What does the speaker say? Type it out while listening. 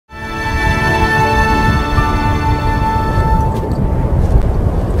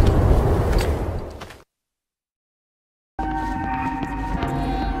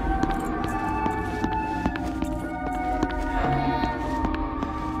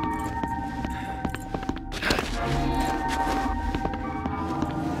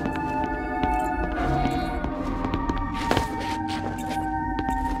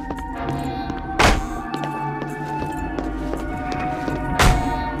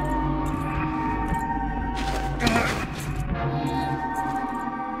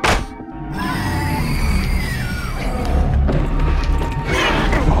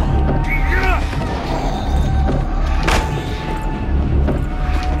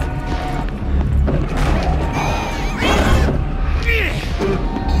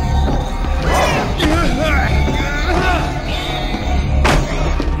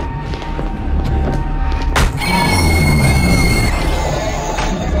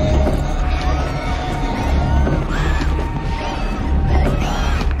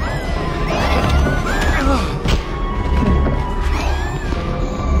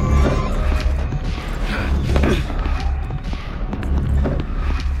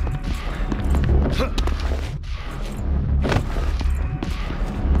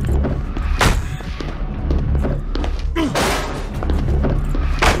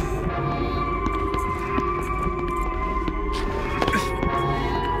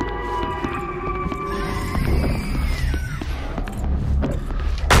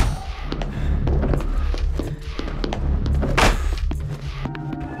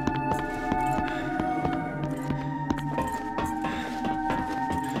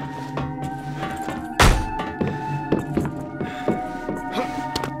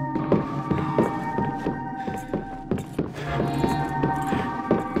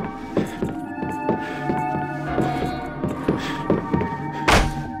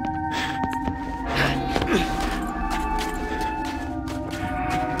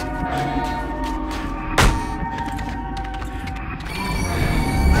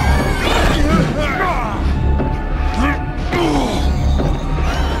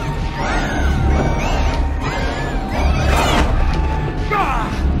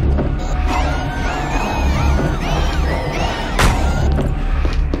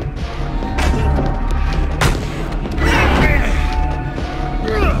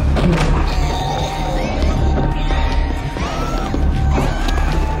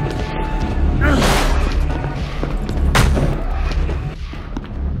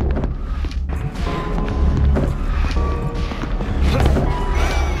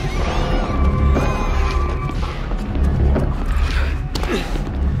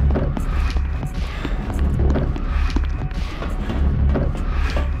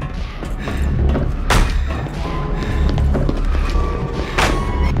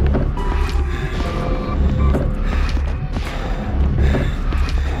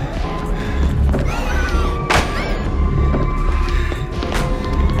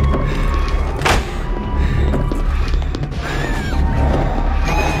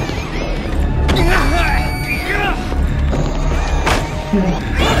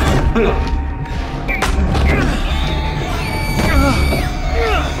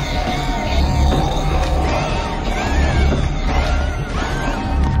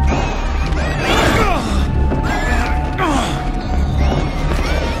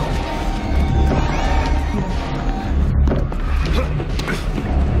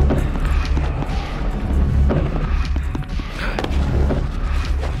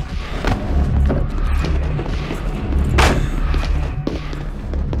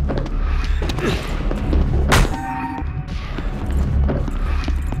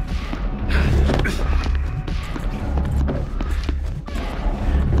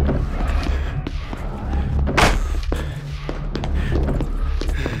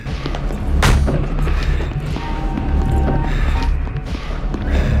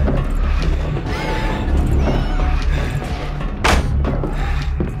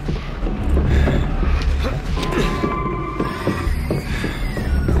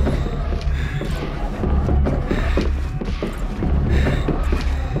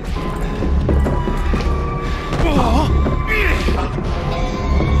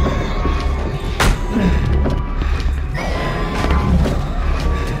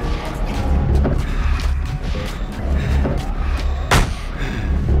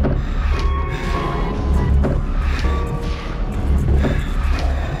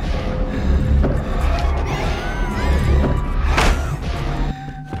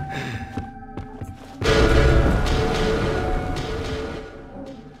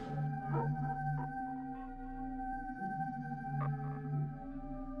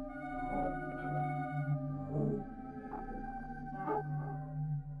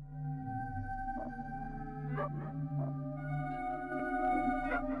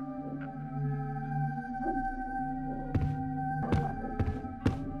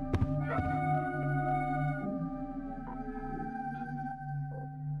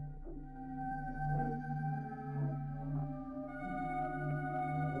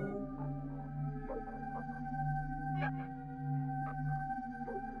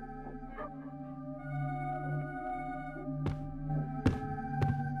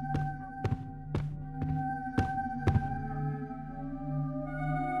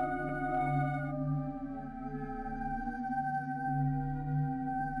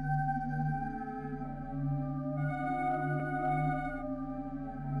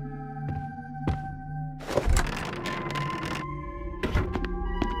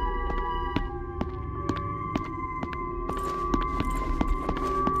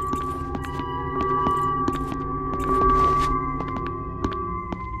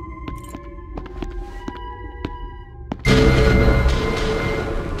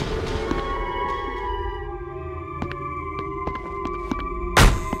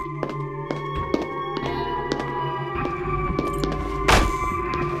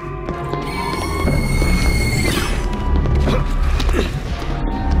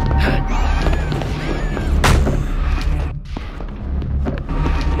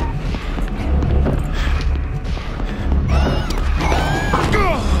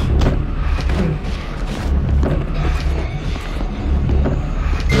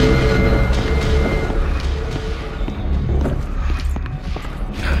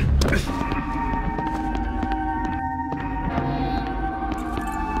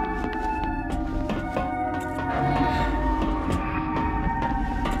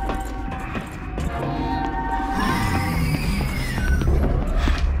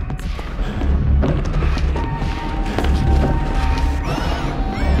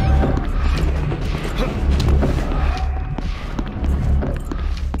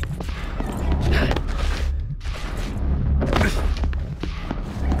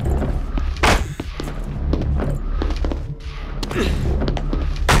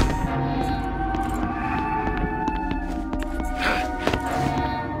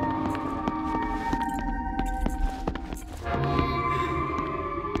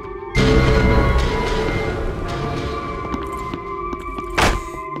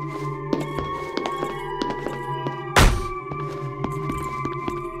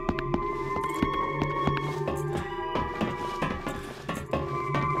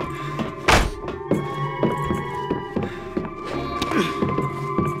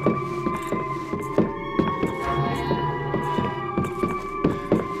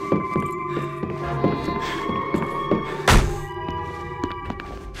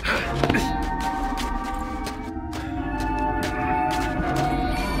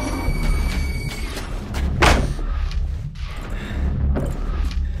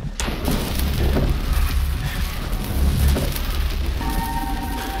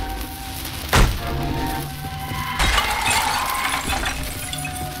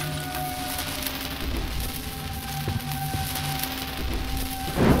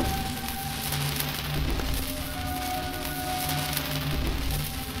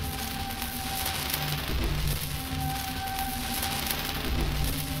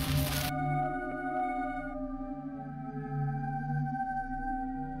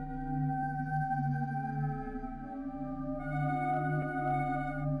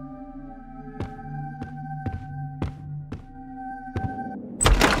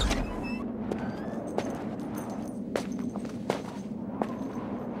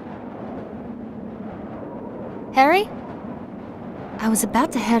Harry? I was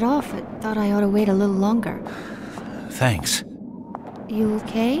about to head off, but thought I ought to wait a little longer. Thanks. You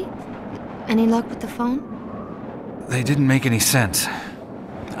okay? Any luck with the phone? They didn't make any sense.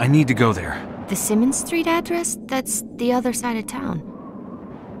 I need to go there. The Simmons Street address? That's the other side of town.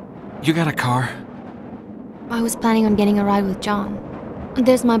 You got a car? I was planning on getting a ride with John.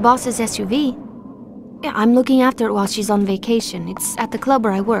 There's my boss's SUV. Yeah, I'm looking after it while she's on vacation. It's at the club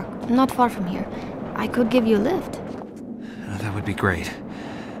where I work, not far from here. I could give you a lift. That would be great.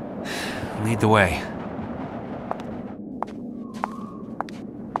 Lead the way.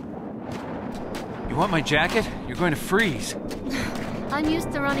 You want my jacket? You're going to freeze. I'm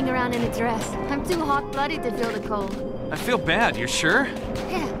used to running around in a dress. I'm too hot-blooded to feel the cold. I feel bad, you're sure?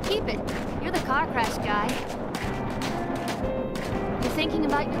 Yeah, keep it. You're the car crash guy. You're thinking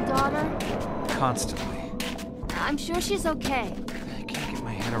about your daughter? Constantly. I'm sure she's okay. I can't get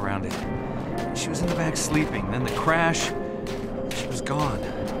my head around it. She was in the back sleeping, then the crash. She was gone.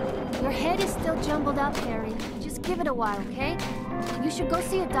 Your head is still jumbled up, Harry. Just give it a while, okay? You should go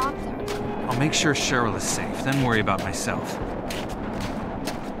see a doctor. I'll make sure Cheryl is safe, then worry about myself.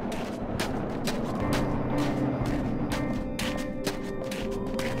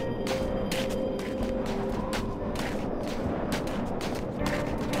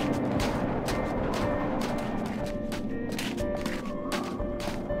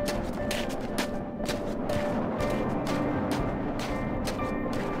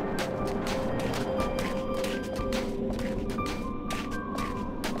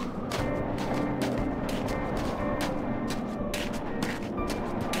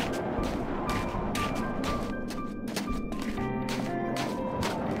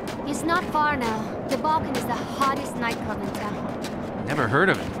 It's not far now. The Balkan is the hottest nightclub in town. Never heard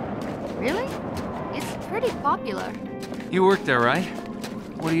of it. Really? It's pretty popular. You work there, right?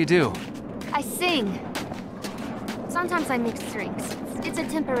 What do you do? I sing. Sometimes I mix drinks. It's a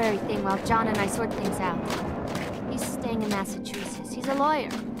temporary thing while John and I sort things out. He's staying in Massachusetts. He's a lawyer.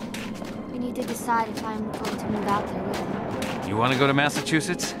 We need to decide if I'm going to move out there with him. You want to go to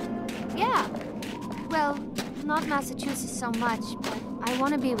Massachusetts? Yeah. Well, not Massachusetts so much, but I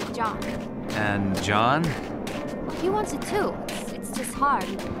want to be with John. And John? He wants it too. It's just hard.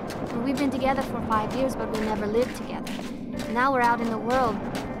 We've been together for 5 years, but we never lived together. Now we're out in the world,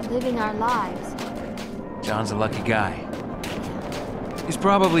 living our lives. John's a lucky guy. He's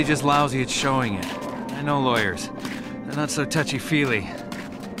probably just lousy at showing it. I know lawyers. They're not so touchy-feely.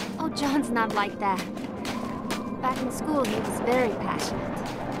 Oh, John's not like that. Back in school, he was very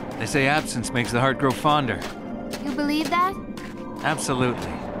passionate. They say absence makes the heart grow fonder. You believe that?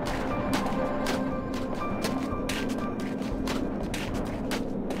 Absolutely.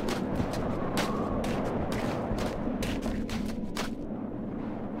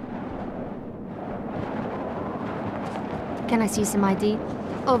 Can I see some ID?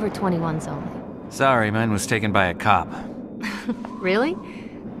 Over 21's only. Sorry, mine was taken by a cop. Really?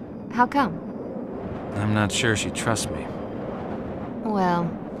 How come? I'm not sure she trusts me. Well,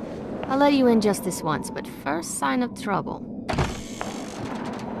 I'll let you in just this once, but first sign of trouble.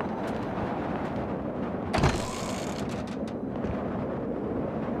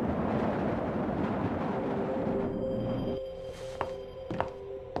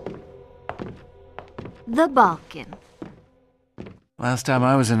 The Balkan. Last time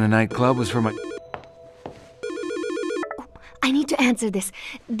I was in a nightclub was for my... I need to answer this.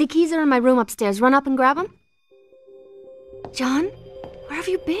 The keys are in my room upstairs. Run up and grab them. John, where have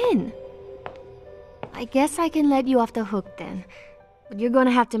you been? I guess I can let you off the hook then. But you're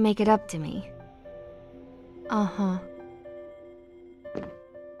gonna have to make it up to me. Uh-huh.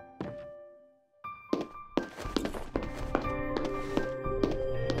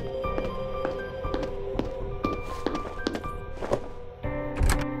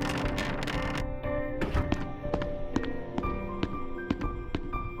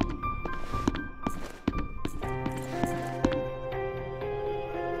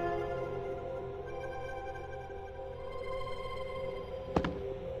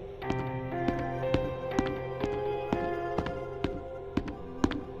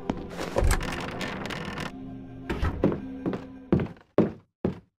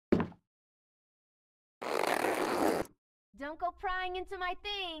 Don't go prying into my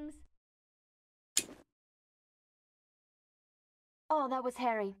things. Oh, that was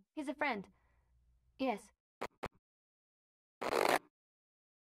Harry. He's a friend. Yes.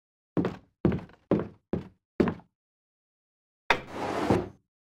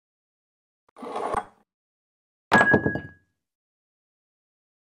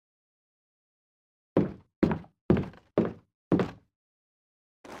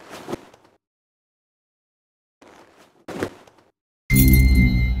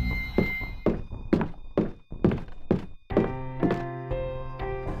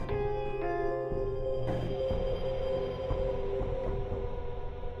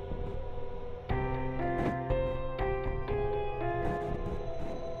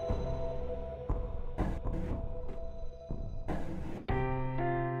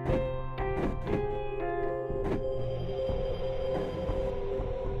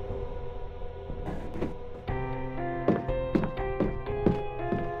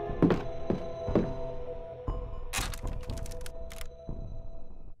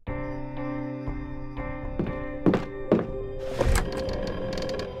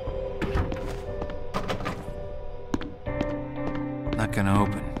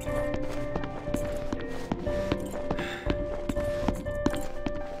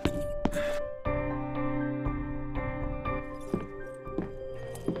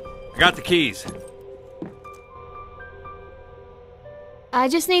 Got the keys. I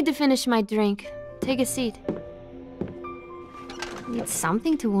just need to finish my drink. Take a seat. Need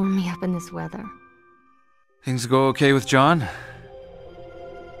something to warm me up in this weather. Things go okay with John?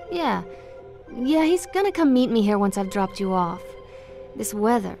 Yeah, he's gonna come meet me here once I've dropped you off. This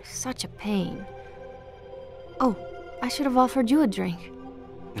weather, such a pain. Oh, I should have offered you a drink.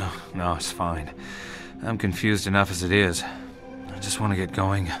 No, it's fine. I'm confused enough as it is. I just want to get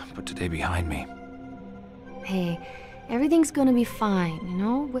going, put today behind me. Hey, everything's gonna be fine, you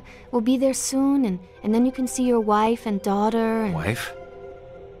know? We'll be there soon, and then you can see your wife and daughter and... Wife?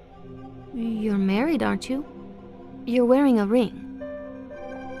 You're married, aren't you? You're wearing a ring.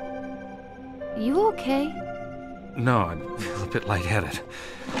 You okay? No, I'm a bit lightheaded.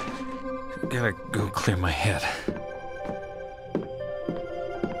 Gotta go clear my head.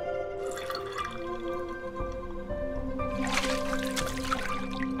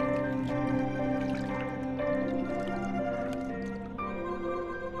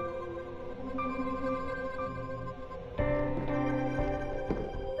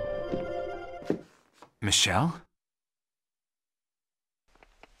 Michelle?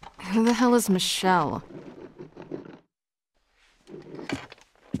 Who the hell is Michelle?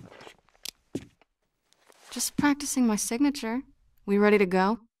 Just practicing my signature. We ready to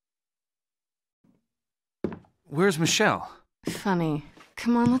go? Where's Michelle? Funny.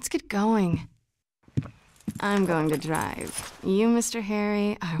 Come on, let's get going. I'm going to drive. You, Mr.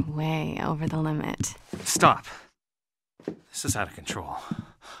 Harry, are way over the limit. Stop. This is out of control.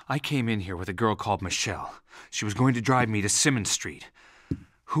 I came in here with a girl called Michelle. She was going to drive me to Simmons Street.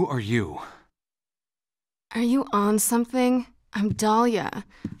 Who are you? Are you on something? I'm Dahlia.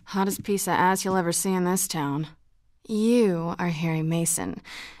 Hottest piece of ass you'll ever see in this town. You are Harry Mason.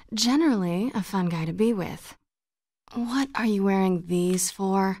 Generally, a fun guy to be with. What are you wearing these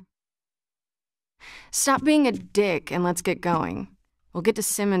for? Stop being a dick and let's get going. We'll get to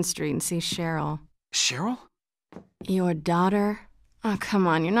Simmons Street and see Cheryl. Cheryl? Your daughter? Oh, come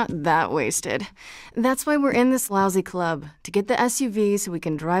on, you're not that wasted. That's why we're in this lousy club, to get the SUV so we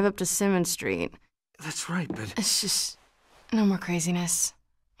can drive up to Simmons Street. That's right, but... It's just... no more craziness.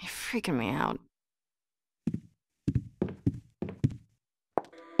 You're freaking me out.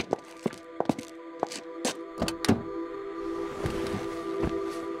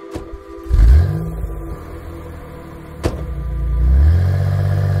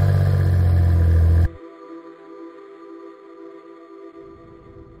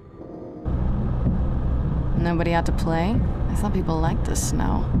 Nobody out to play? I thought people liked the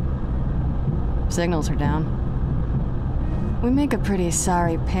snow. Signals are down. We make a pretty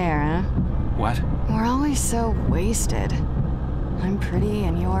sorry pair, huh? What? We're always so wasted. I'm pretty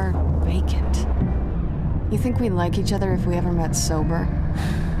and you're vacant. You think we'd like each other if we ever met sober?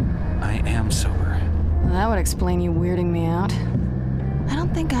 I am sober. That would explain you weirding me out. I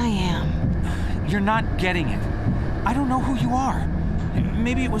don't think I am. You're not getting it. I don't know who you are.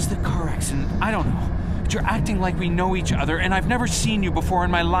 Maybe it was the car accident. I don't know. But you're acting like we know each other, and I've never seen you before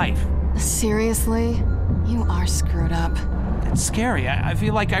in my life. Seriously? You are screwed up. It's scary. I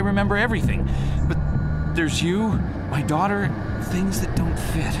feel like I remember everything. But there's you, my daughter, things that don't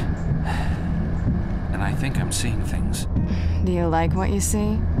fit. And I think I'm seeing things. Do you like what you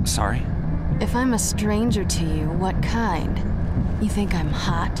see? Sorry? If I'm a stranger to you, what kind? You think I'm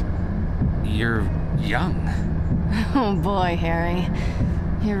hot? You're young. Oh boy, Harry.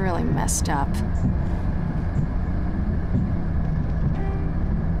 You're really messed up.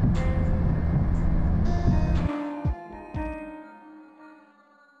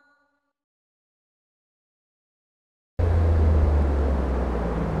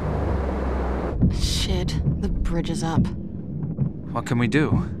 Shit, the bridge is up. What can we do?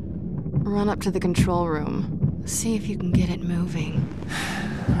 Run up to the control room. See if you can get it moving.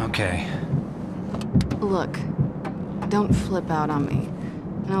 Okay. Look, don't flip out on me.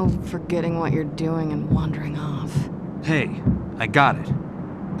 No forgetting what you're doing and wandering off. Hey, I got it.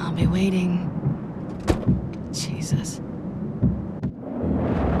 I'll be waiting. Jesus.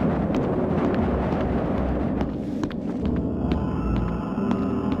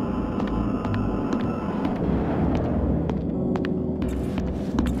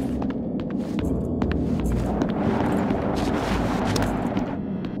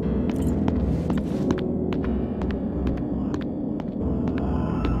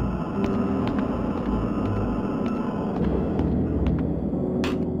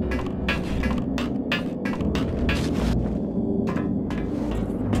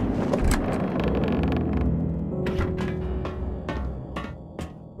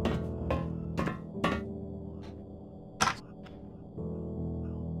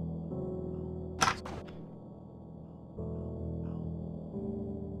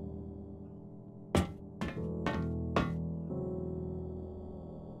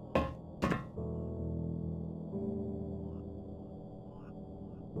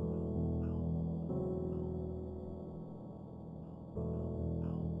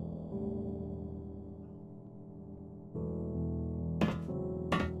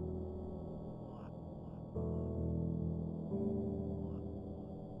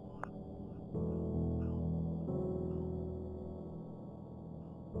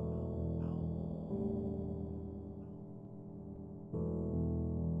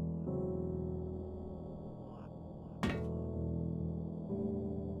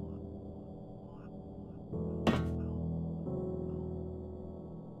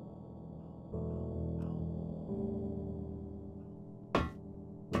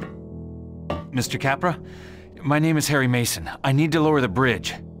 Mr. Capra? My name is Harry Mason. I need to lower the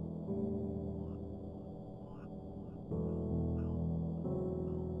bridge.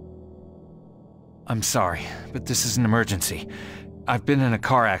 I'm sorry, but this is an emergency. I've been in a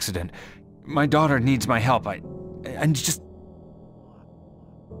car accident. My daughter needs my help. I just...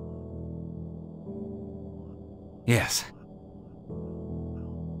 Yes.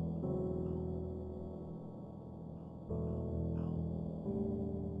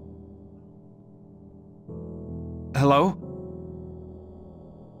 Hello?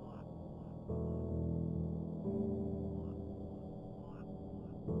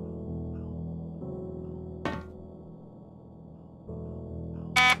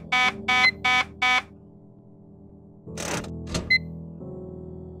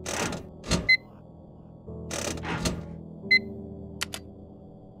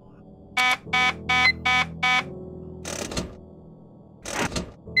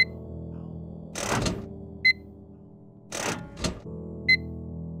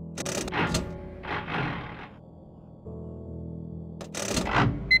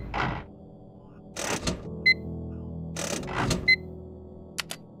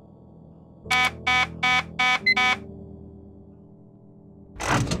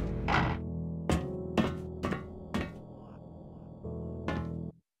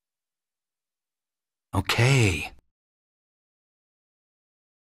 Okay.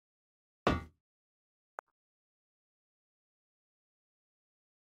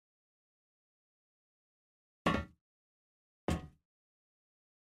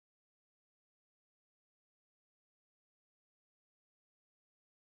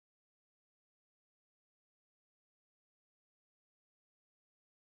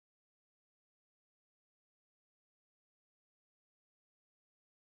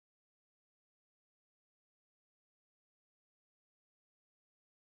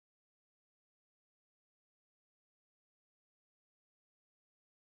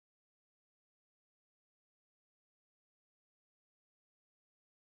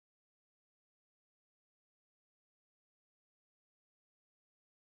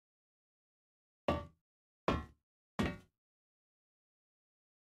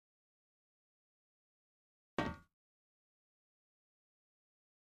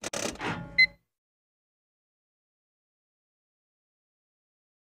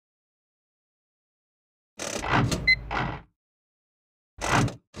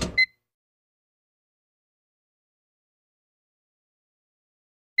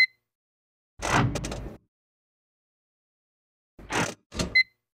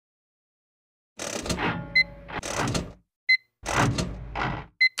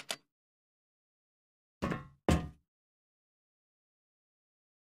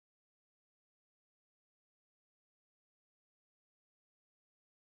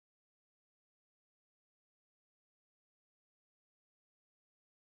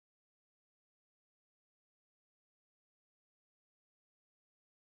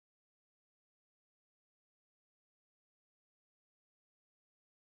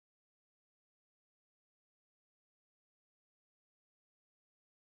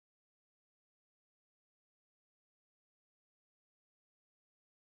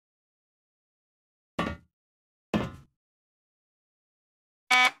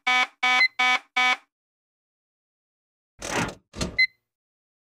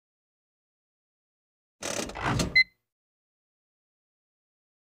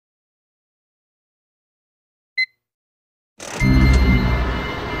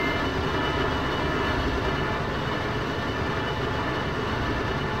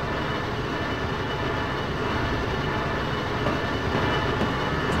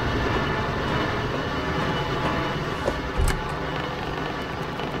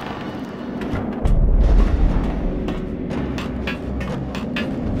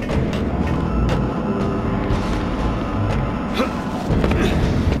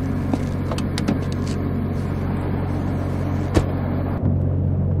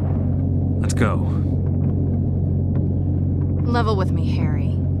 Go. Level with me,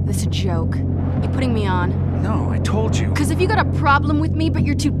 Harry. This a joke. You putting me on? No, I told you. Because if you got a problem with me, but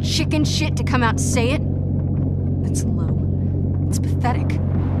you're too chicken shit to come out and say it, that's low. It's pathetic.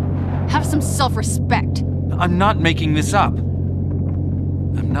 Have some self-respect. I'm not making this up.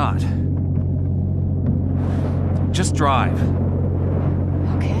 I'm not. Just drive.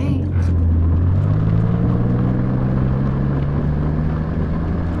 Okay.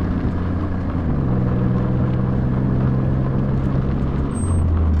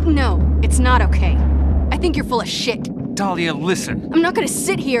 No, it's not okay. I think you're full of shit. Dahlia, listen. I'm not gonna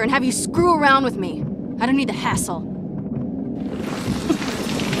sit here and have you screw around with me. I don't need the hassle.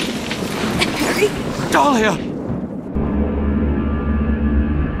 Dahlia!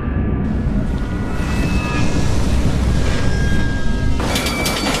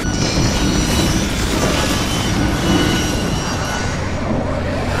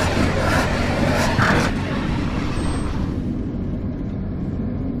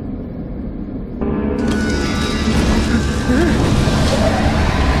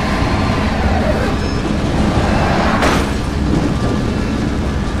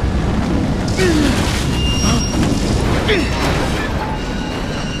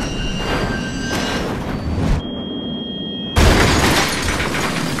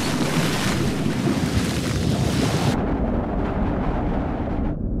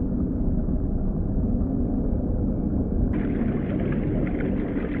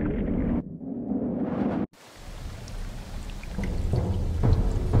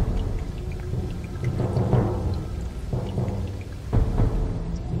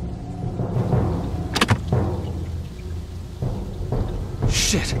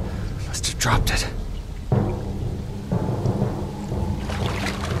 Shit! Must have dropped it.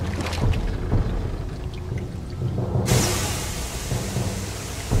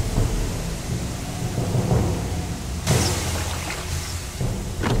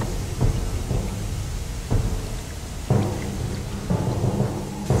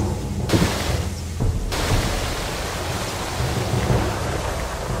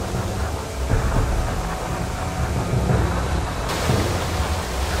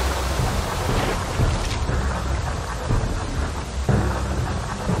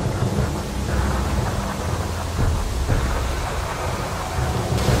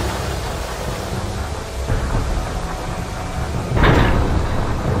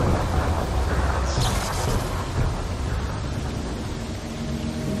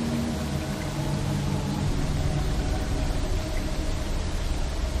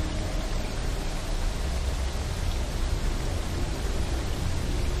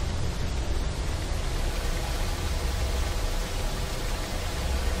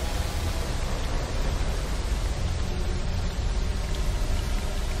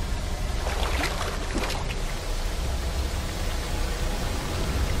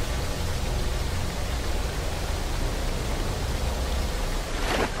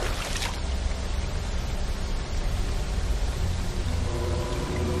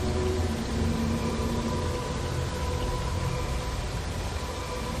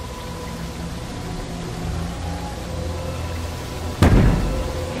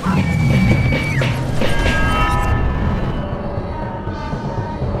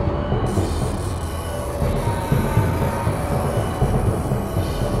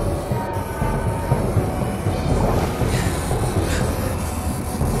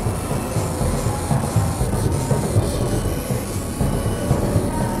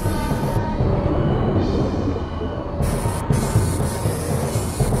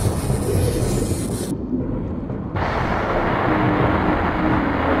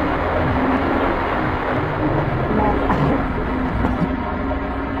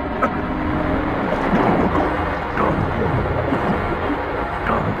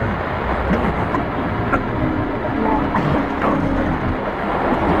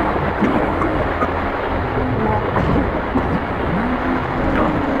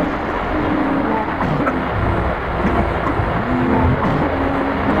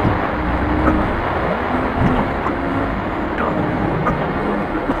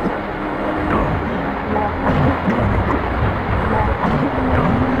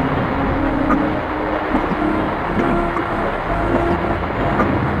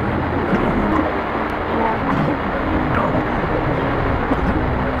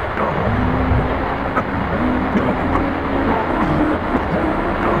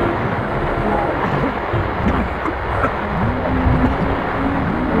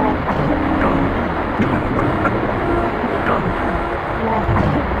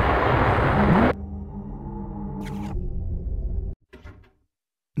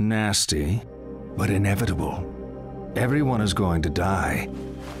 Nasty, but inevitable. Everyone is going to die,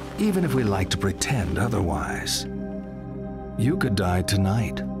 even if we like to pretend otherwise. You could die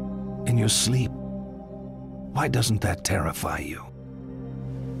tonight, in your sleep. Why doesn't that terrify you?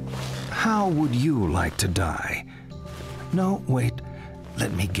 How would you like to die? No, wait,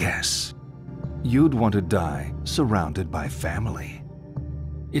 let me guess. You'd want to die surrounded by family.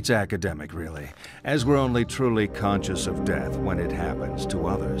 It's academic, really, as we're only truly conscious of death when it happens to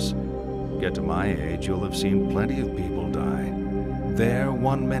others. Get to my age, you'll have seen plenty of people die. There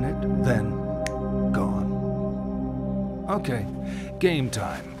 1 minute, then gone. Okay, game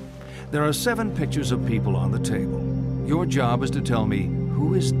time. There are 7 pictures of people on the table. Your job is to tell me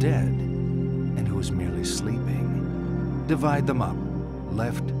who is dead was merely sleeping. Divide them up.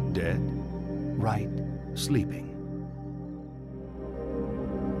 Left, dead. Right, sleeping.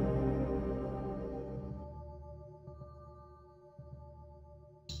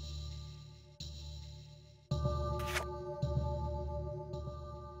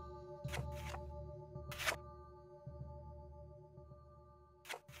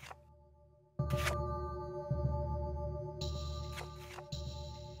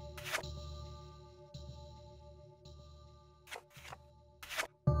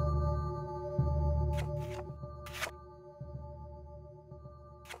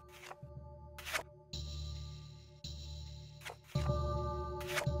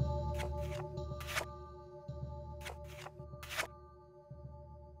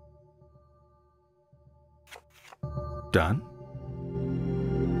 Done?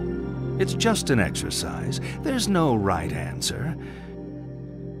 It's just an exercise. There's no right answer.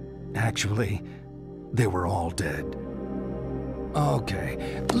 Actually, they were all dead.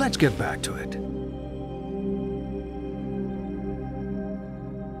 Okay, let's get back to it.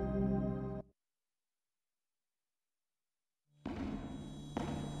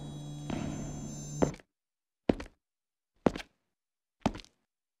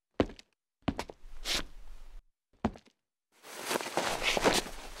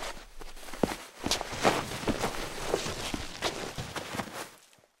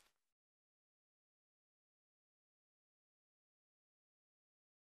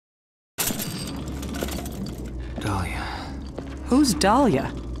 Dahlia. Who's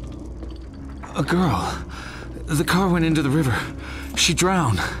Dahlia? A girl. The car went into the river. She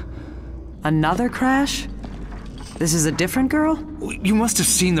drowned. Another crash? This is a different girl? You must have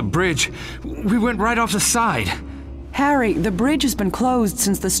seen the bridge. We went right off the side. Harry, the bridge has been closed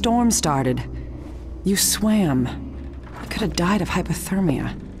since the storm started. You swam. You could have died of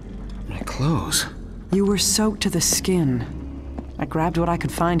hypothermia. My clothes. You were soaked to the skin. I grabbed what I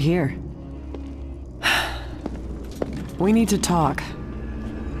could find here. We need to talk.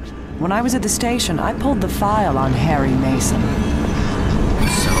 When I was at the station, I pulled the file on Harry Mason.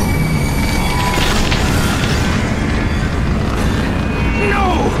 So?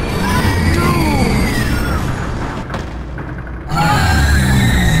 No!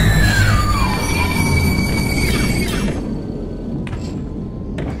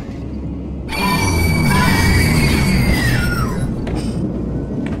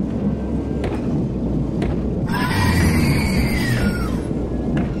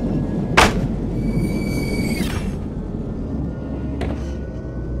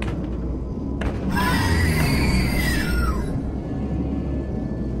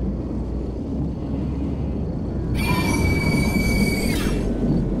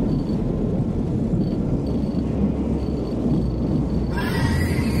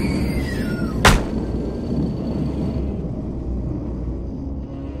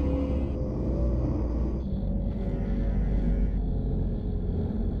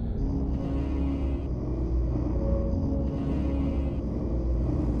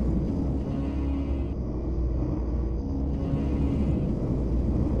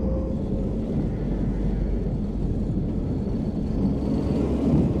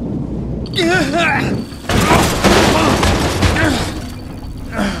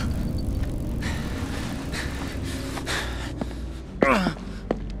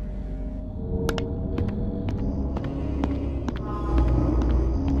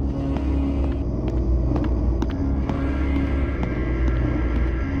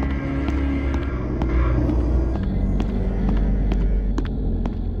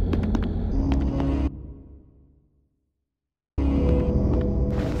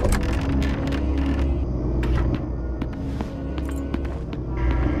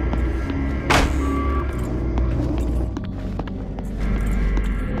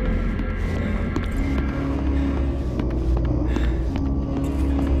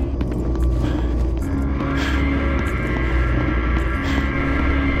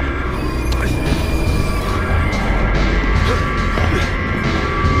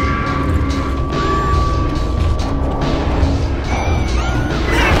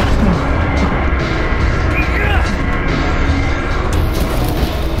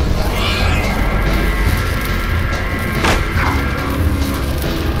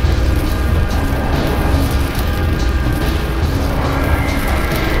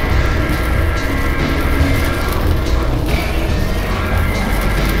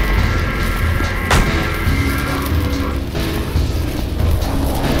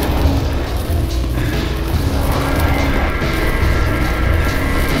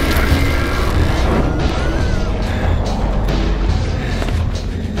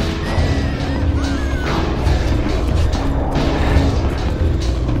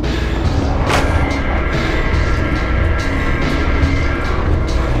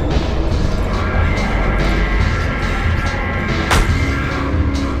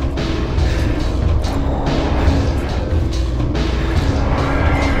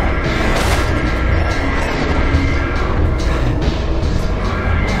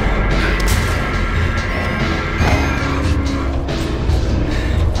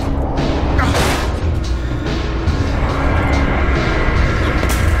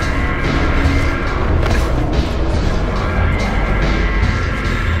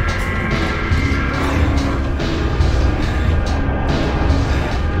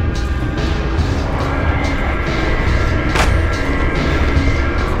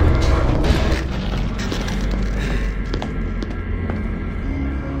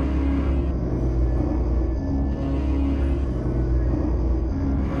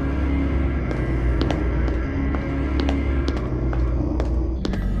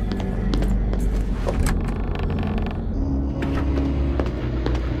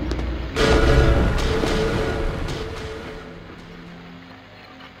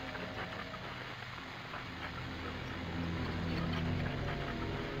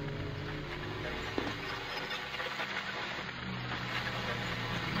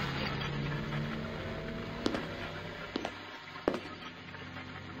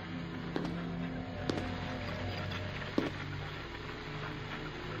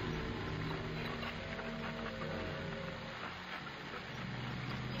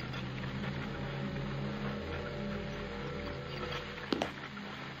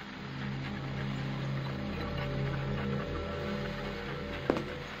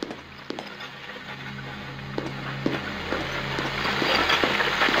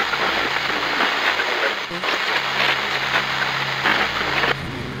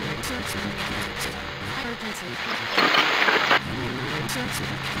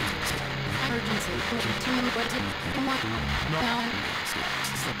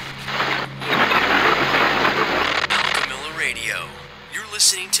 Alchemilla Radio. You're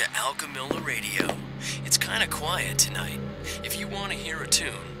listening to Alchemilla Radio. It's kinda quiet tonight. If you want to hear a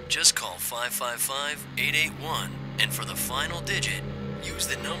tune, just call 555-881, and for the final digit, use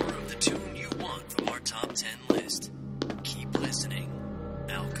the number of the tune you want from our top 10 list. Keep listening.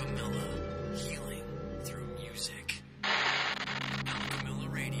 Alchemilla, healing through music. Alchemilla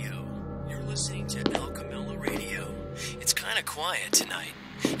Radio. You're listening to Alchemilla Radio. It's kinda quiet tonight.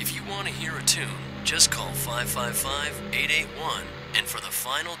 If you want to hear a tune, just call 555-881, and for the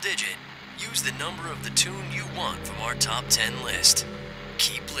final digit, use the number of the tune you want from our top 10 list.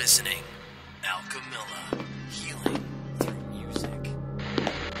 Keep listening. Alchemilla, healing through music.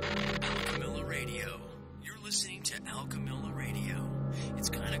 Alchemilla Radio. You're listening to Alchemilla Radio. It's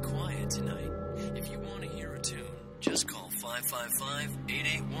kinda quiet tonight. If you want to hear a tune, just call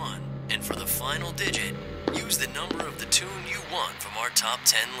 555-881, and for the final digit, use the number of the tune you want from our top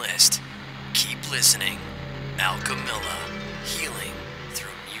 10 list. Keep listening. Alchemilla, healing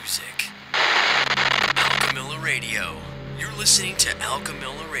through music. Alchemilla Radio. You're listening to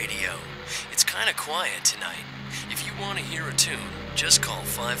Alchemilla Radio. It's kinda quiet tonight. If you want to hear a tune, just call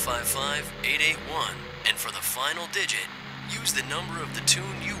 555-881, and for the final digit, use the number of the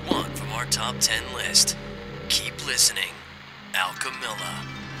tune you want from our top 10 list. Keep listening. Alchemilla,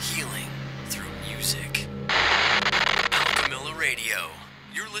 healing through music. Alchemilla Radio.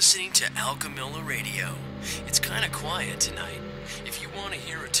 You're listening to Alchemilla Radio. It's kinda quiet tonight. If you want to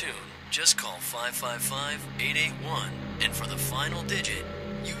hear a tune, just call 555-881, and for the final digit,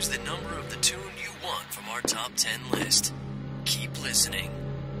 use the number of the tune you want from our top 10 list. Keep listening.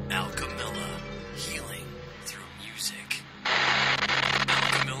 Alchemilla, healing through music.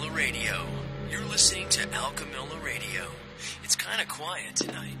 Alchemilla Radio. You're listening to Alchemilla Radio. It's kinda quiet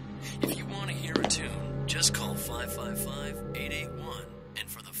tonight. If you want to hear a tune, just call 555-881, and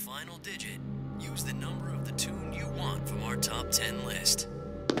for the final digit, use the number of the tune you want from our top 10 list.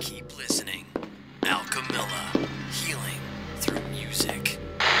 Keep listening. Alchemilla, healing through music.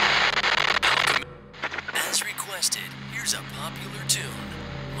 As requested, here's a popular tune,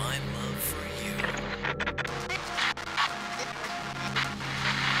 My Love for You.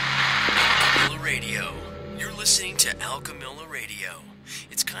 Alchemilla Radio. You're listening to Alchemilla Radio.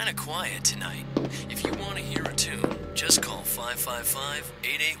 It's kinda quiet tonight. If you want to hear a tune, just call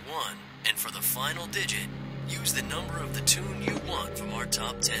 555-881, and for the final digit, use the number of the tune you want from our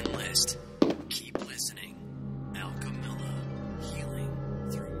top 10 list. Keep listening. Alchemilla, healing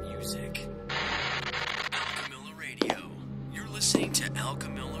through music. Alchemilla Radio. You're listening to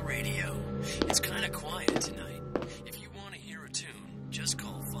Alchemilla Radio. It's kinda quiet tonight. If you want to hear a tune, just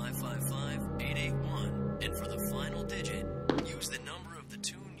call 555-881, and for the final digit, use the number of the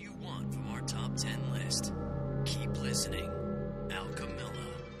tune you want from our top 10 list. Keep listening. Alchemilla,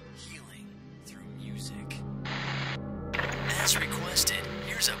 healing through music. As requested,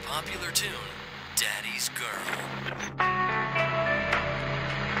 here's a popular tune, Daddy's Girl.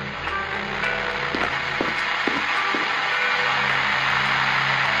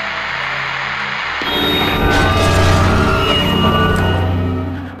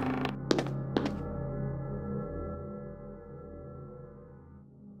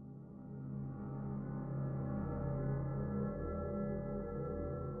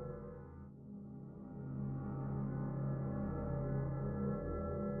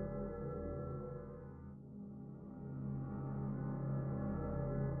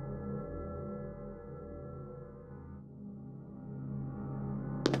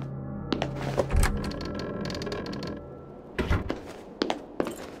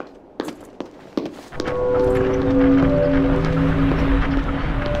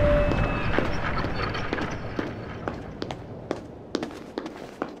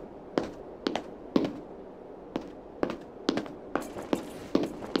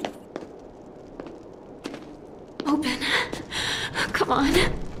 Open. Come on.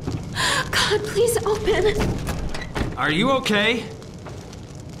 God, please open. Are you okay?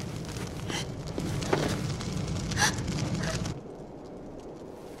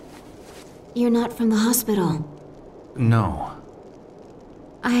 You're not from the hospital. No.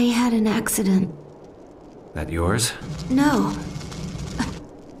 I had an accident. That yours? No.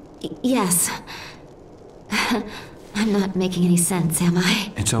 Yes. I'm not making any sense, am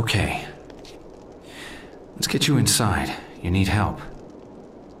I? It's okay. Let's get you inside. You need help.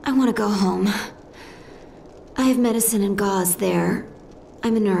 I want to go home. I have medicine and gauze there.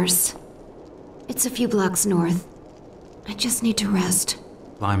 I'm a nurse. It's a few blocks north. I just need to rest.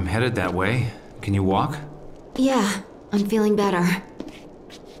 I'm headed that way. Can you walk? Yeah, I'm feeling better.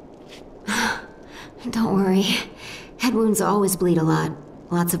 Don't worry. Head wounds always bleed a lot.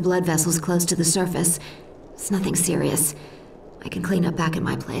 Lots of blood vessels close to the surface. It's nothing serious. I can clean up back at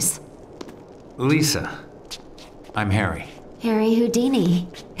my place. Lisa, I'm Harry. Harry Houdini.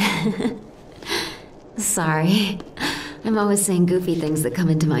 Sorry. I'm always saying goofy things that come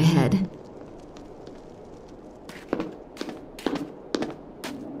into my head.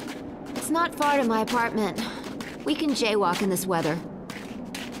 It's not far to my apartment. We can jaywalk in this weather.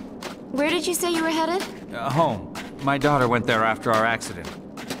 Where did you say you were headed? Home. My daughter went there after our accident.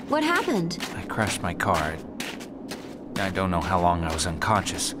 What happened? I crashed my car. I don't know how long I was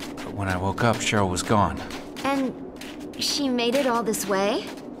unconscious, but when I woke up, Cheryl was gone. And she made it all this way?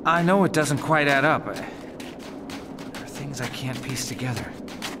 I know it doesn't quite add up. There are things I can't piece together.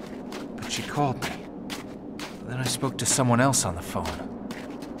 But she called me. Then I spoke to someone else on the phone.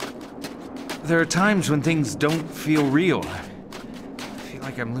 There are times when things don't feel real. I feel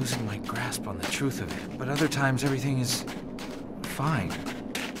like I'm losing my grasp on the truth of it, but other times everything is fine.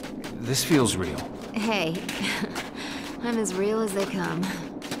 This feels real. Hey, I'm as real as they come.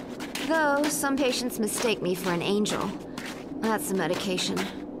 Though, some patients mistake me for an angel. That's the medication.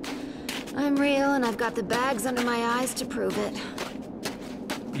 I'm real, and I've got the bags under my eyes to prove it.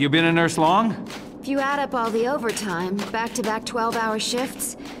 You been a nurse long? If you add up all the overtime, back-to-back 12-hour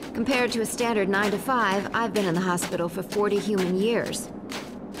shifts, compared to a standard 9 to 5, I've been in the hospital for 40 human years.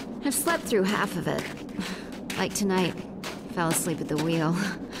 I've slept through half of it. Like tonight, fell asleep at the wheel.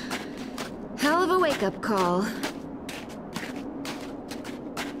 Hell of a wake-up call.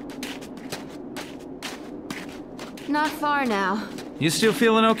 Not far now. You still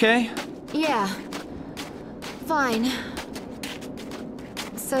feeling okay? Yeah. Fine.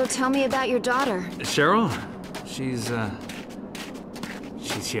 So tell me about your daughter. Cheryl? She's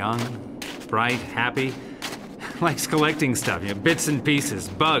young, bright, happy. Likes collecting stuff, bits and pieces,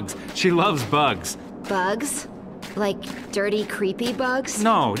 bugs. She loves bugs. Bugs? Like dirty, creepy bugs?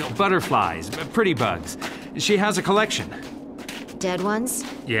 No, butterflies, pretty bugs. She has a collection. Dead ones?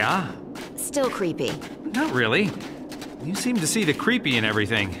 Yeah? Still creepy. Not really. You seem to see the creepy in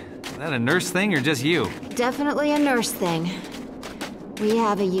everything. Is that a nurse thing or just you? Definitely a nurse thing. We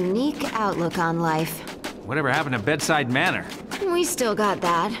have a unique outlook on life. Whatever happened to bedside manner? We still got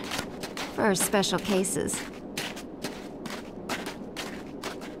that. For special cases.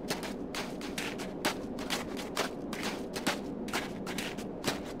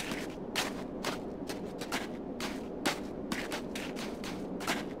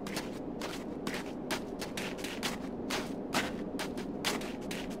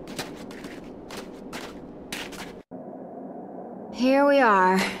 Here we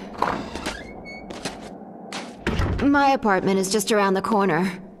are. My apartment is just around the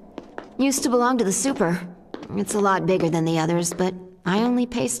corner. Used to belong to the super. It's a lot bigger than the others, but I only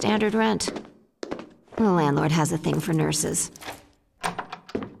pay standard rent. The landlord has a thing for nurses.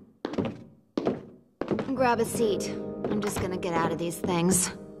 Grab a seat. I'm just gonna get out of these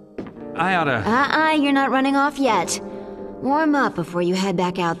things. I oughta... You're not running off yet. Warm up before you head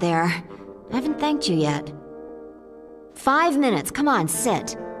back out there. I haven't thanked you yet. 5 minutes, come on,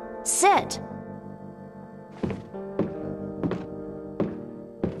 sit. Sit!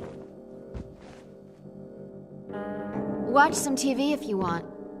 Watch some TV if you want.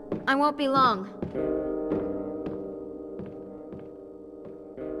 I won't be long.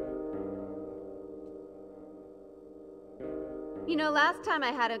 You know, last time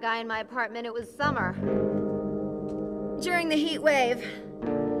I had a guy in my apartment, it was summer. During the heat wave.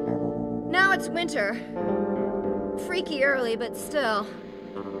 Now it's winter. Freaky early, but still.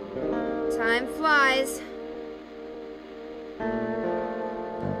 Time flies.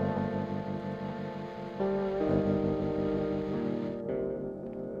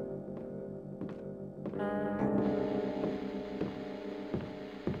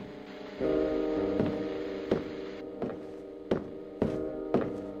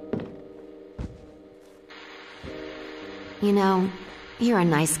 You know, you're a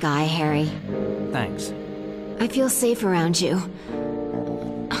nice guy, Harry. Thanks. I feel safe around you.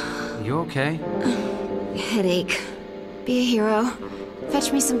 You okay? Headache. Be a hero.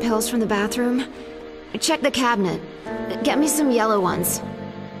 Fetch me some pills from the bathroom. Check the cabinet. Get me some yellow ones.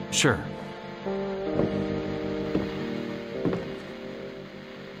 Sure.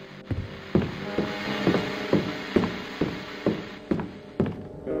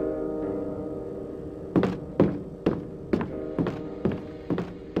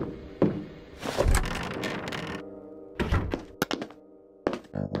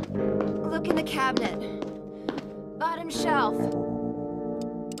 Look in the cabinet. Bottom shelf.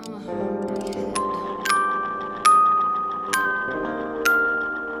 Oh, my head.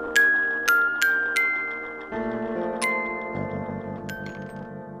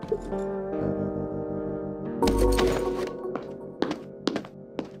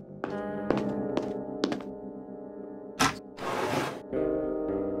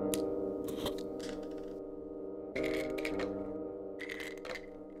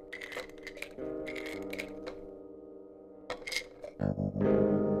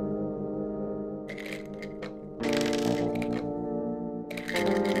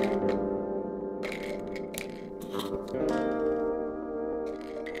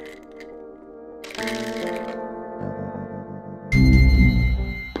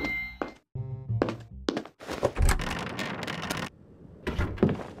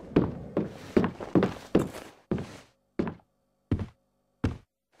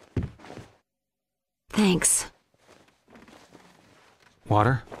 Thanks.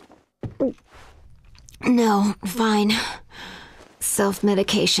 Water? No, fine.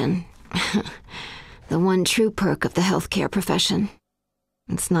 Self-medication. The one true perk of the healthcare profession.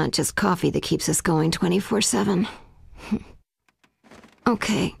 It's not just coffee that keeps us going 24/7.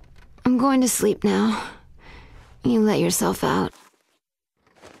 Okay, I'm going to sleep now. You let yourself out.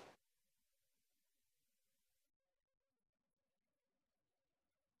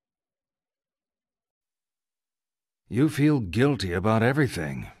 You feel guilty about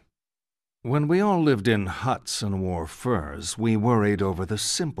everything. When we all lived in huts and wore furs, we worried over the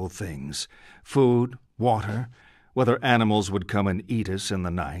simple things: food, water, whether animals would come and eat us in the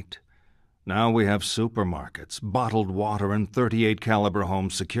night. Now we have supermarkets, bottled water, and .38 caliber home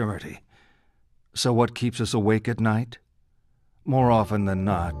security. So what keeps us awake at night? More often than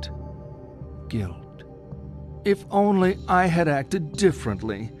not, guilt. If only I had acted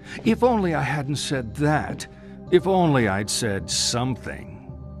differently. If only I hadn't said that. If only I'd said something.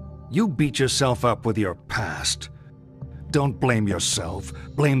 You beat yourself up with your past. Don't blame yourself.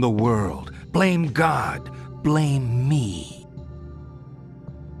 Blame the world. Blame God. Blame me.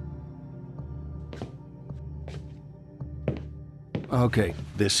 Okay,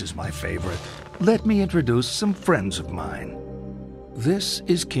 this is my favorite. Let me introduce some friends of mine. This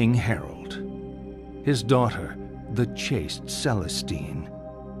is King Harold. His daughter, the chaste Celestine.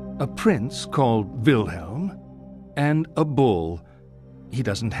 A prince called Wilhelm. And a bull. He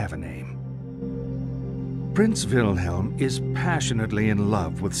doesn't have a name. Prince Wilhelm is passionately in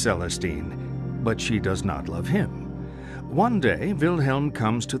love with Celestine, but she does not love him. One day, Wilhelm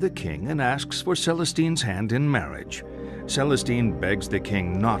comes to the king and asks for Celestine's hand in marriage. Celestine begs the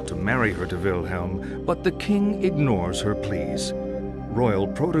king not to marry her to Wilhelm, but the king ignores her pleas. Royal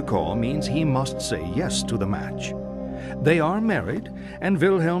protocol means he must say yes to the match. They are married, and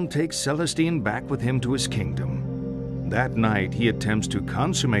Wilhelm takes Celestine back with him to his kingdom. That night, he attempts to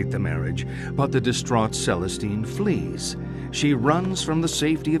consummate the marriage, but the distraught Celestine flees. She runs from the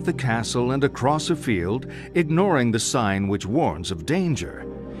safety of the castle and across a field, ignoring the sign which warns of danger.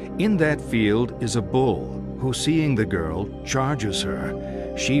 In that field is a bull, who, seeing the girl, charges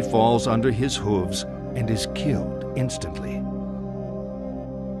her. She falls under his hooves and is killed instantly.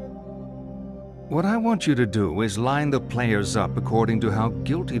 What I want you to do is line the players up according to how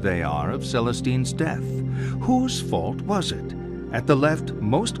guilty they are of Celestine's death. Whose fault was it? At the left,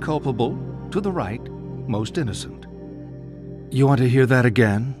 most culpable. To the right, most innocent. You want to hear that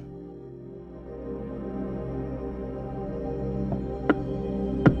again?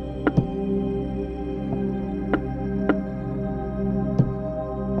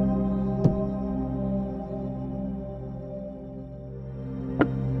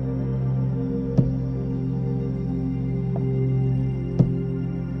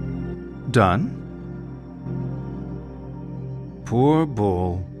 Done? Poor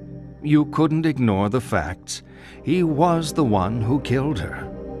bull. You couldn't ignore the facts. He was the one who killed her.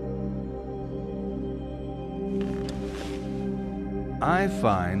 I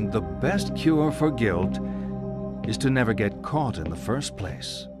find the best cure for guilt is to never get caught in the first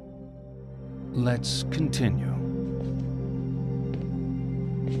place. Let's continue.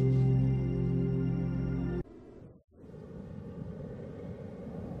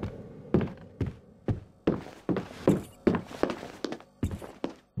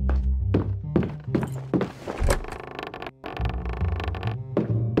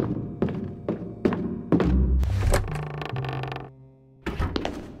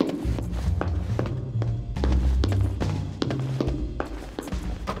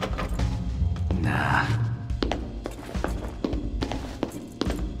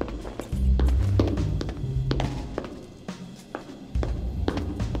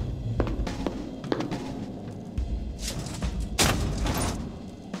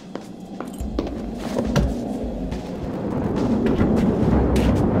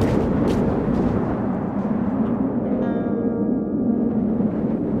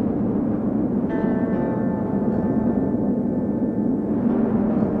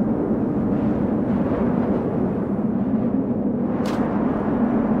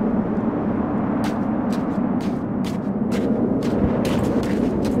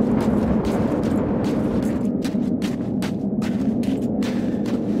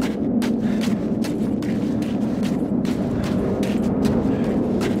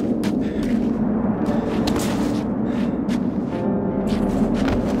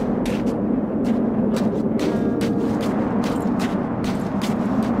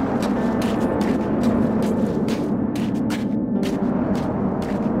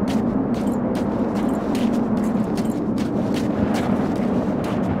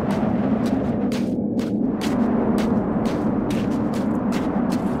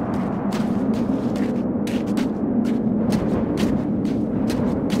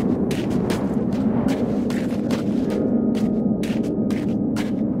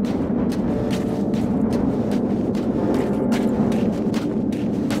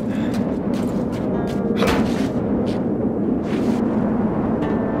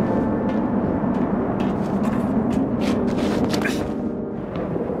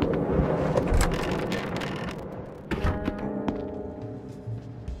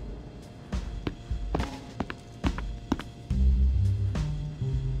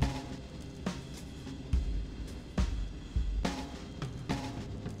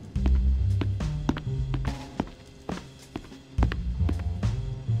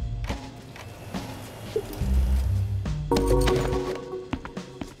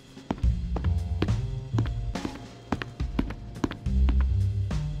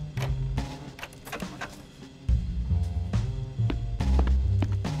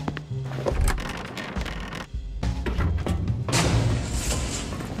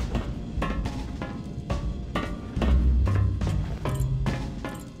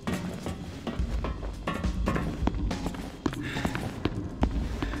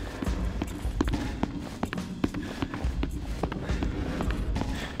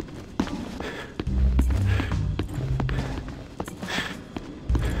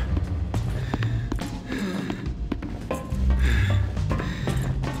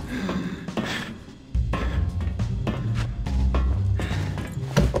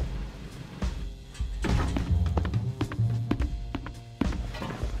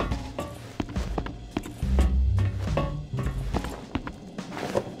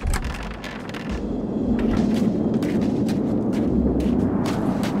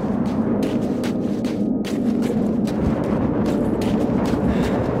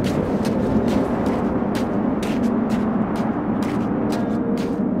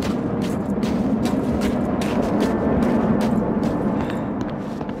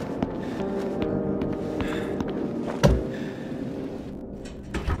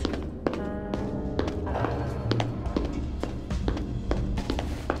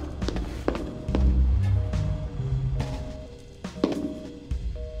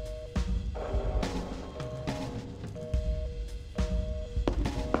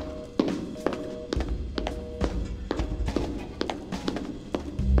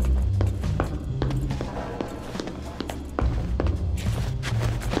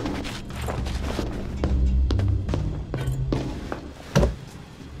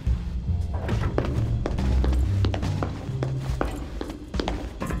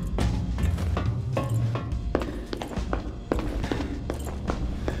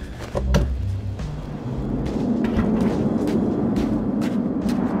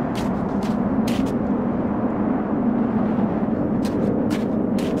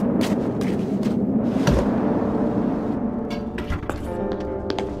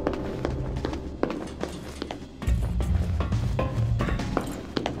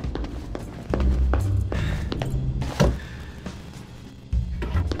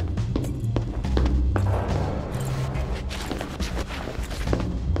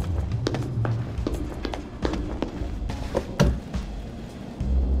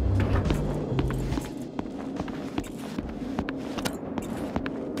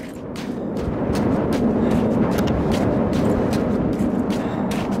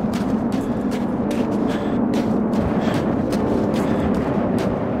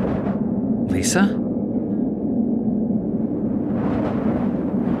 Lisa?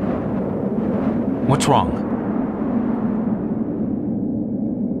 What's wrong?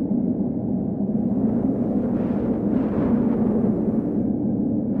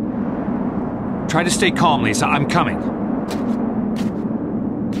 Try to stay calm, Lisa. I'm coming.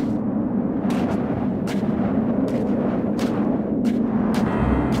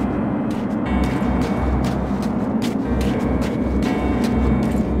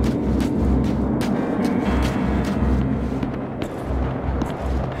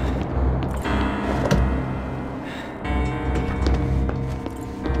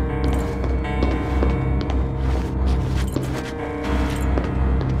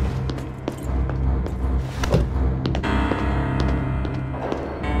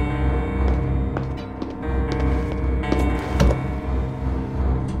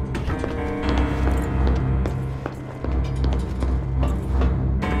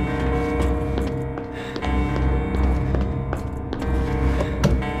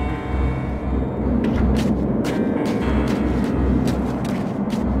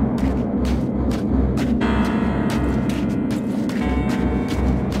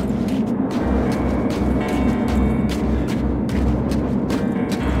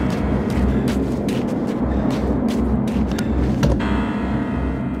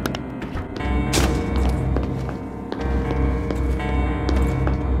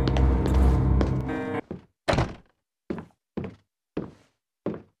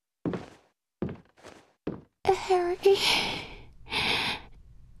 Harry.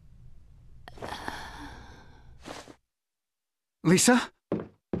 Lisa?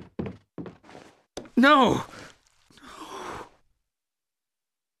 No!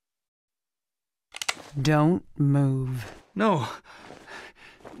 Don't move. No.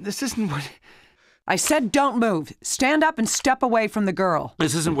 This isn't what... I said don't move. Stand up and step away from the girl.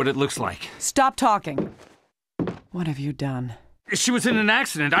 This isn't what it looks like. Stop talking. What have you done? She was in an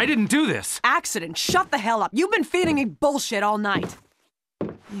accident. I didn't do this. Accident? Shut the hell up. You've been feeding me bullshit all night.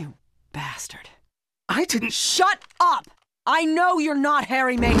 You bastard. I didn't... Shut up! I know you're not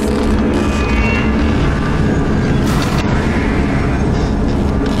Harry Mason.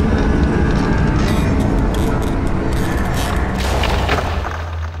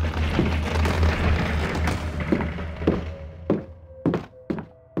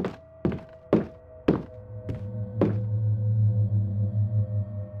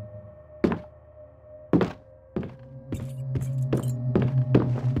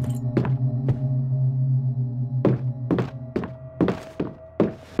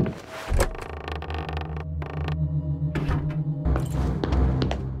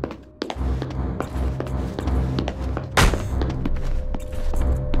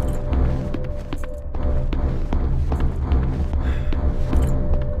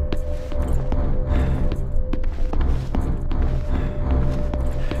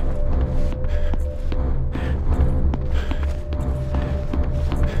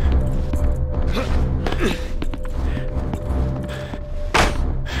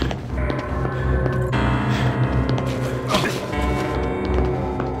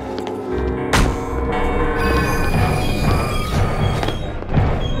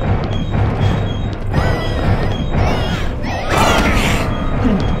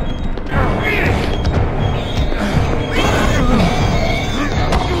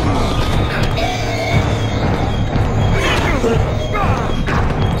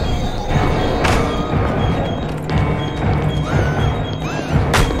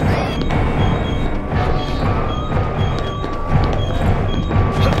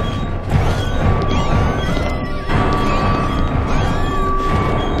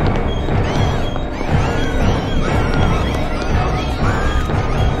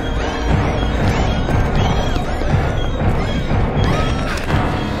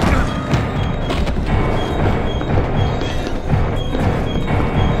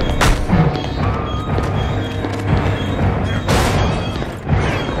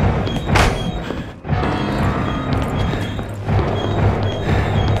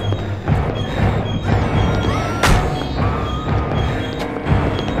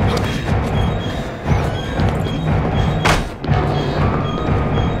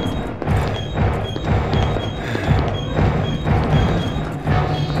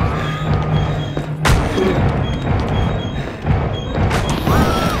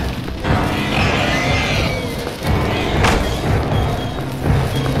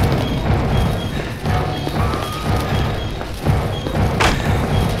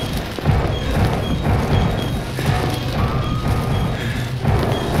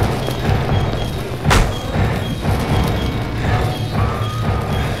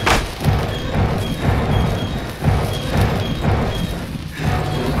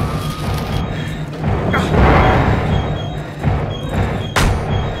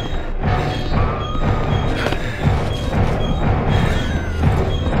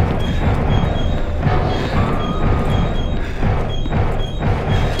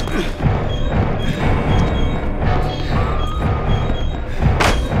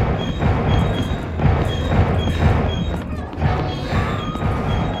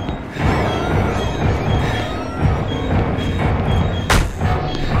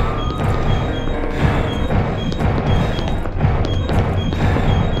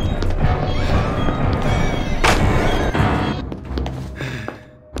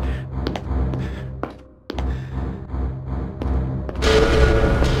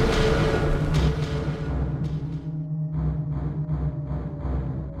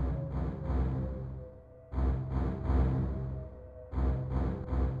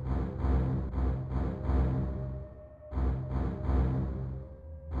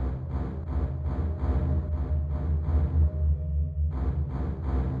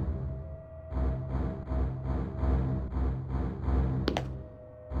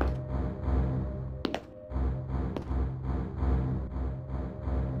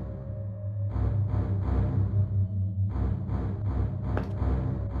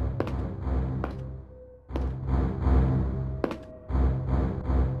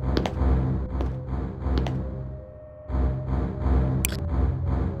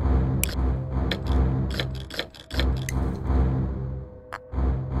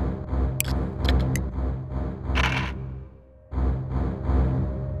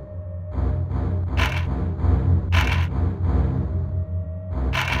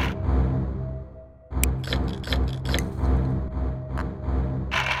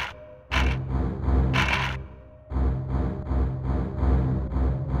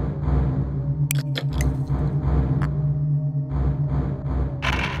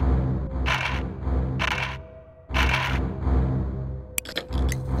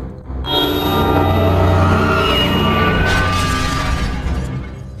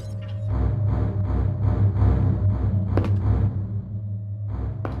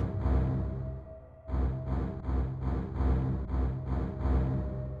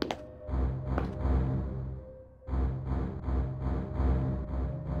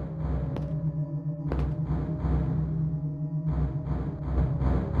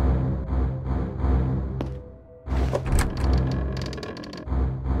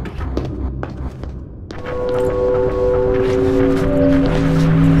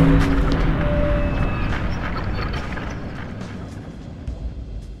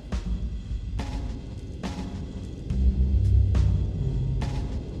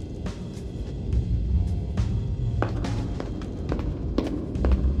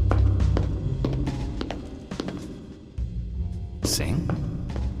 enticing.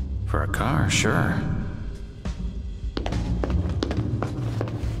 For a car, sure.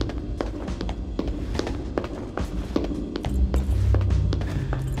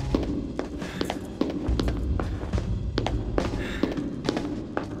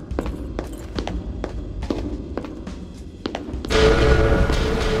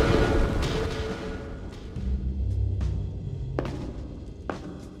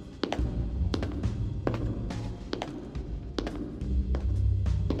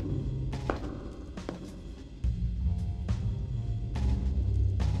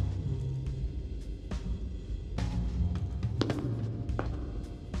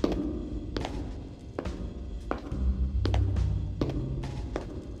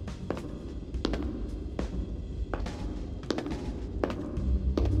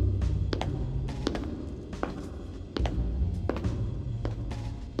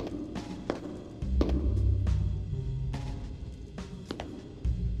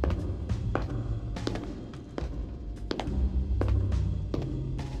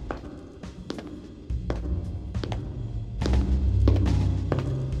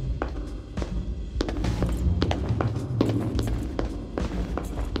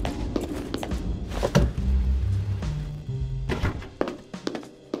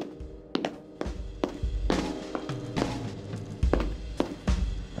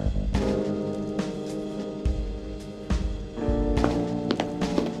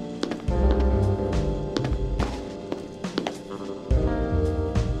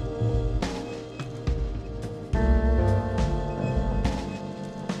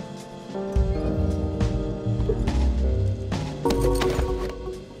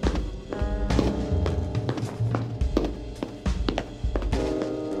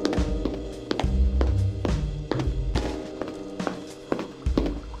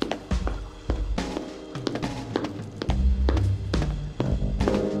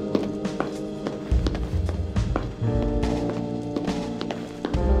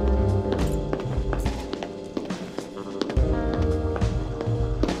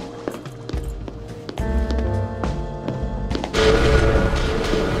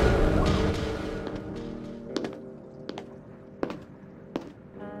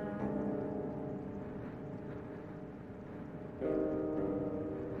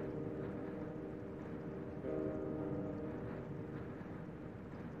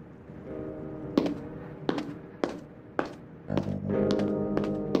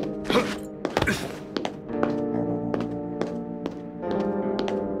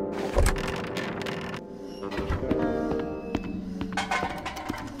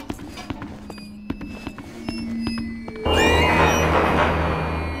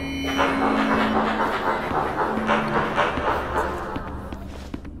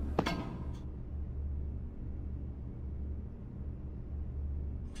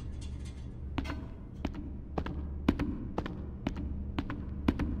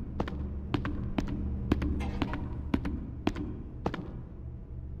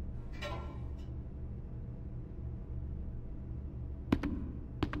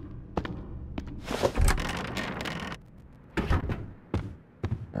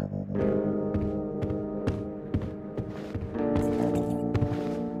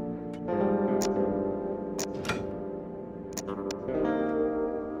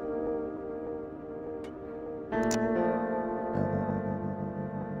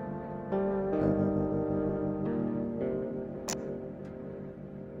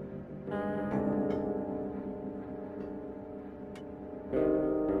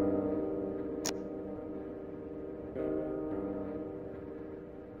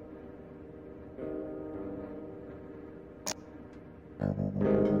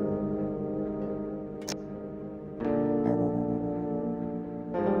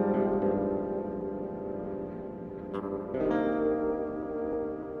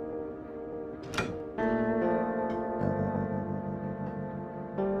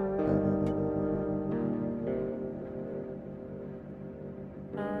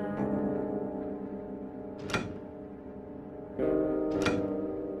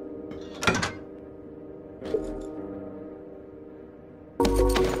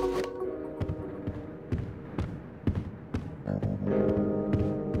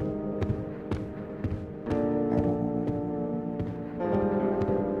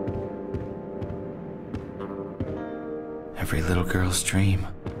 Every little girl's dream.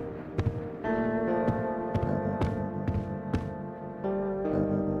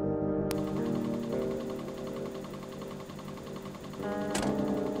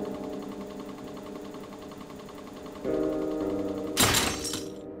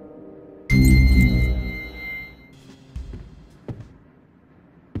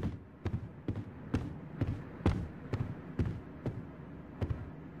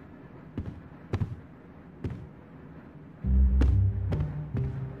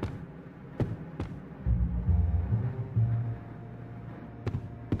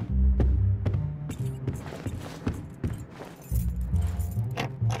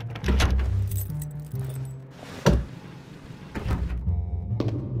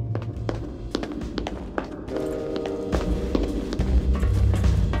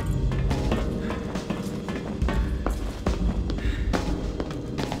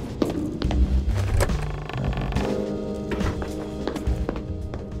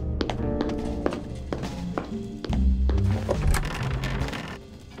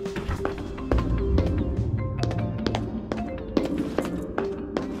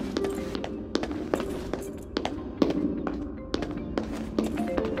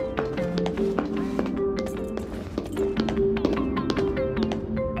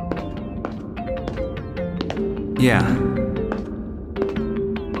 Yeah.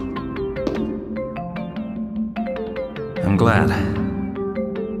 I'm glad.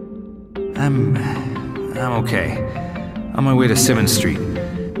 I'm okay. On my way to Simmons Street.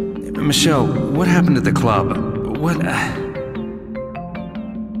 Michelle, what happened at the club? What,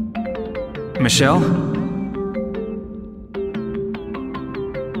 Michelle?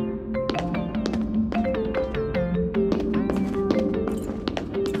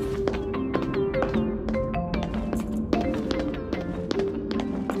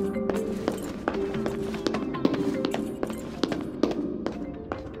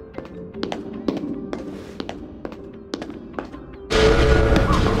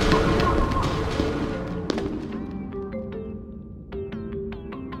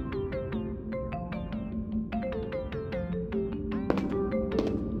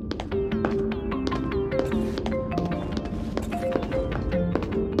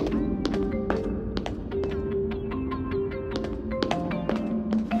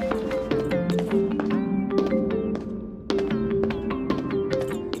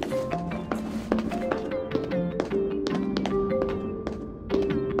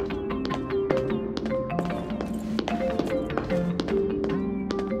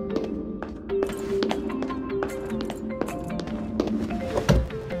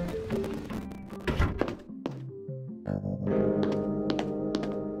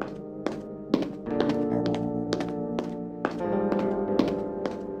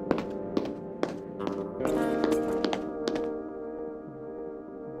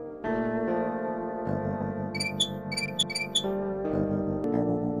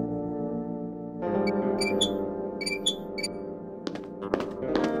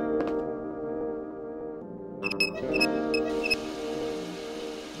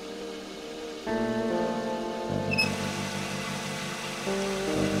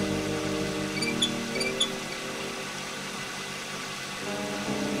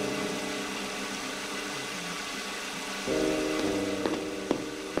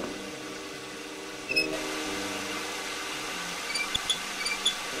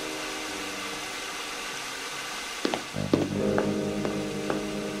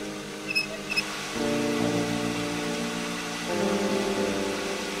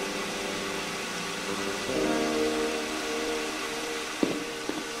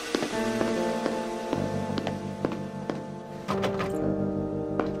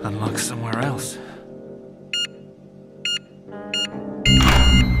 Unlock somewhere else.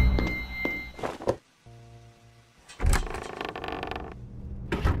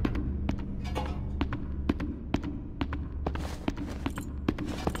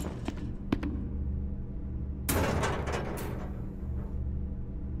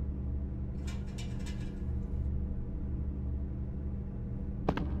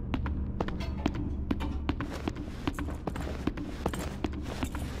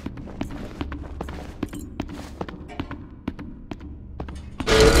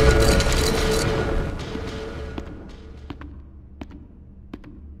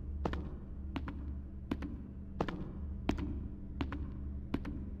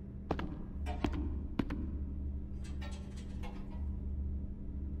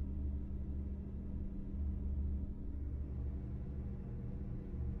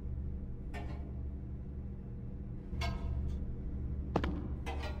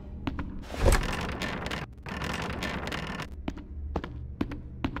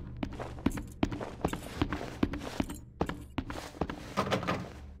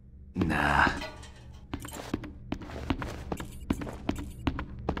 Nah.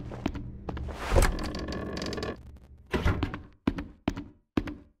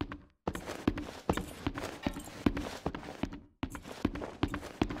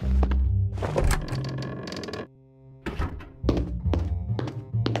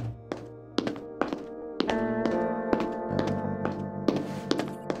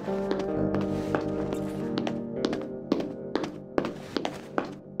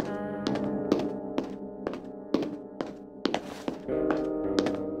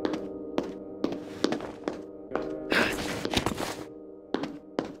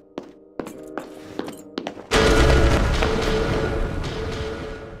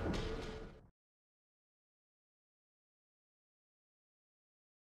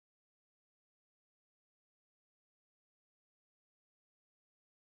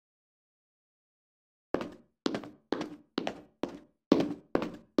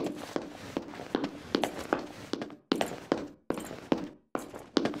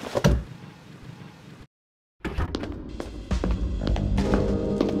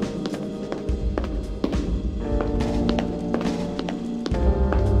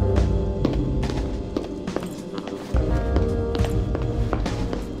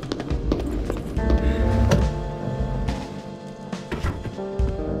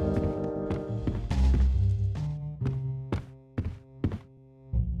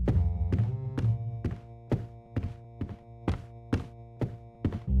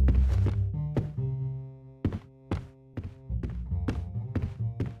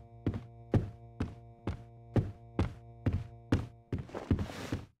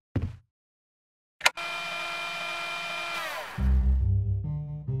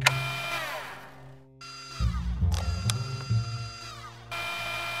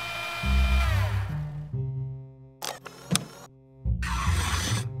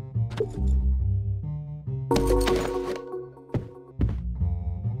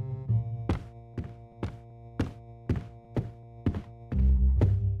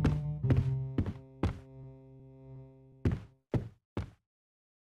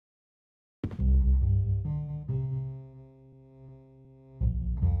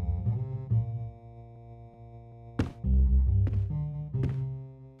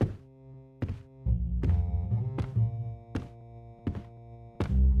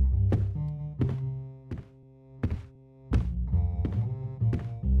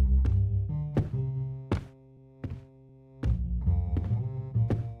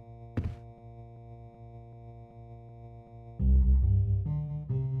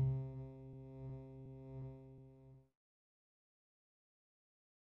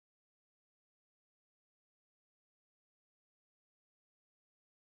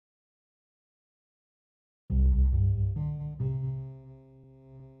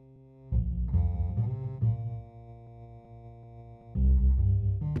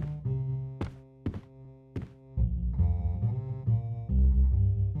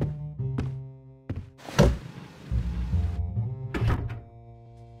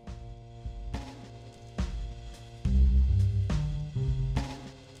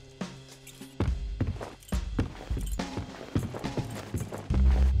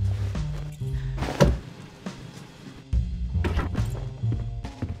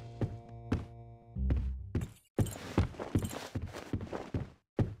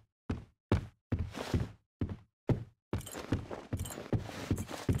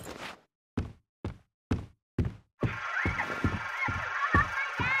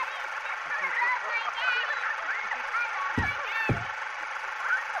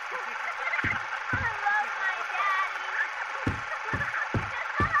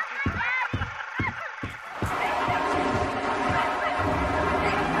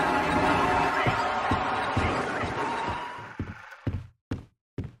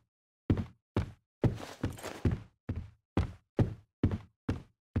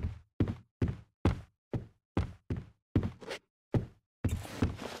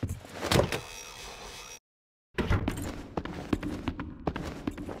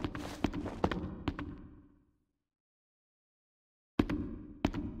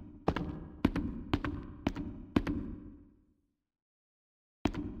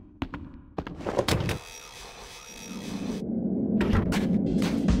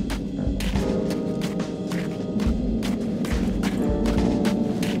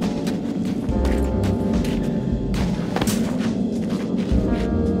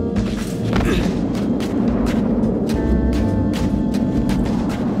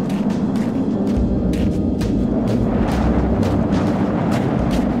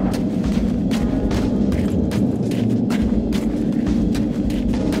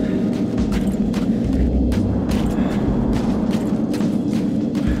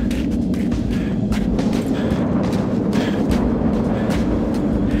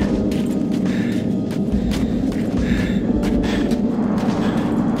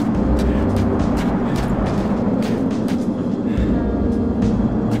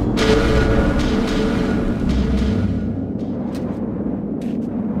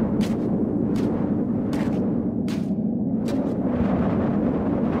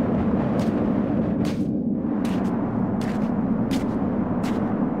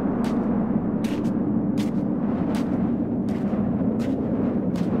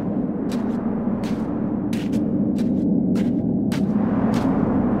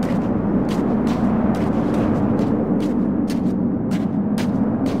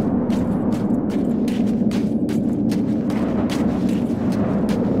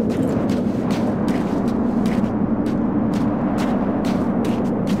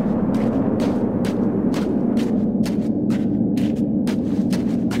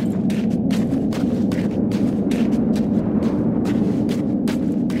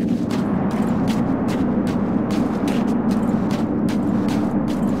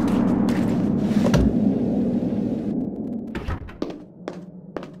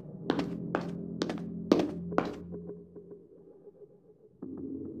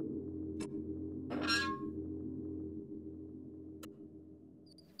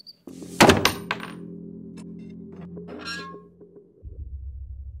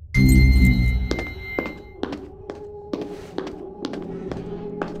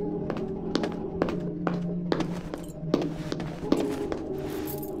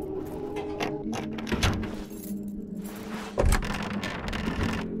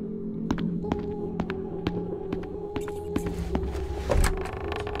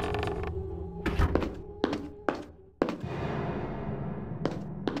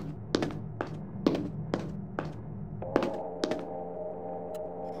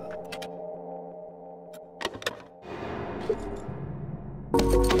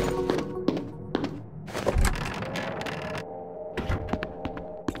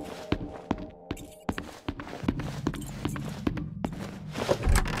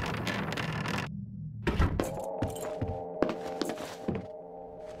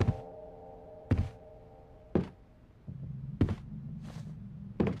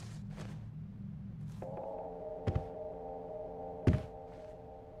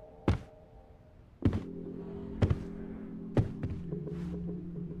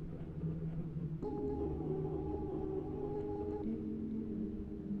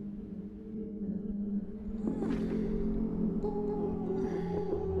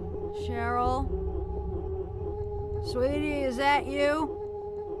 that you?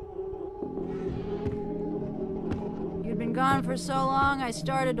 You'd been gone for so long, I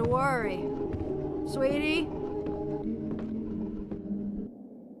started to worry. Sweetie?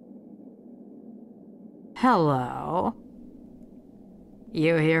 Hello.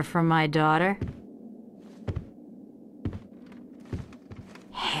 You here for my daughter?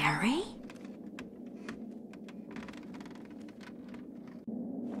 Harry?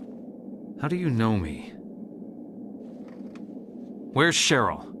 How do you know me? Where's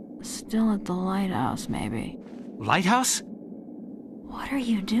Cheryl? Still at the lighthouse, maybe. Lighthouse? What are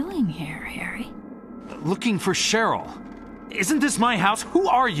you doing here, Harry? Looking for Cheryl. Isn't this my house? Who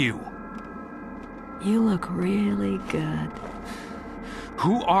are you? You look really good.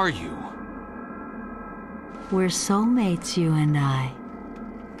 Who are you? We're soulmates, you and I.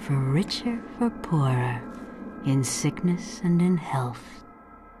 For richer, for poorer. In sickness and in health.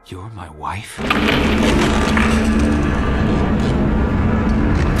 You're my wife?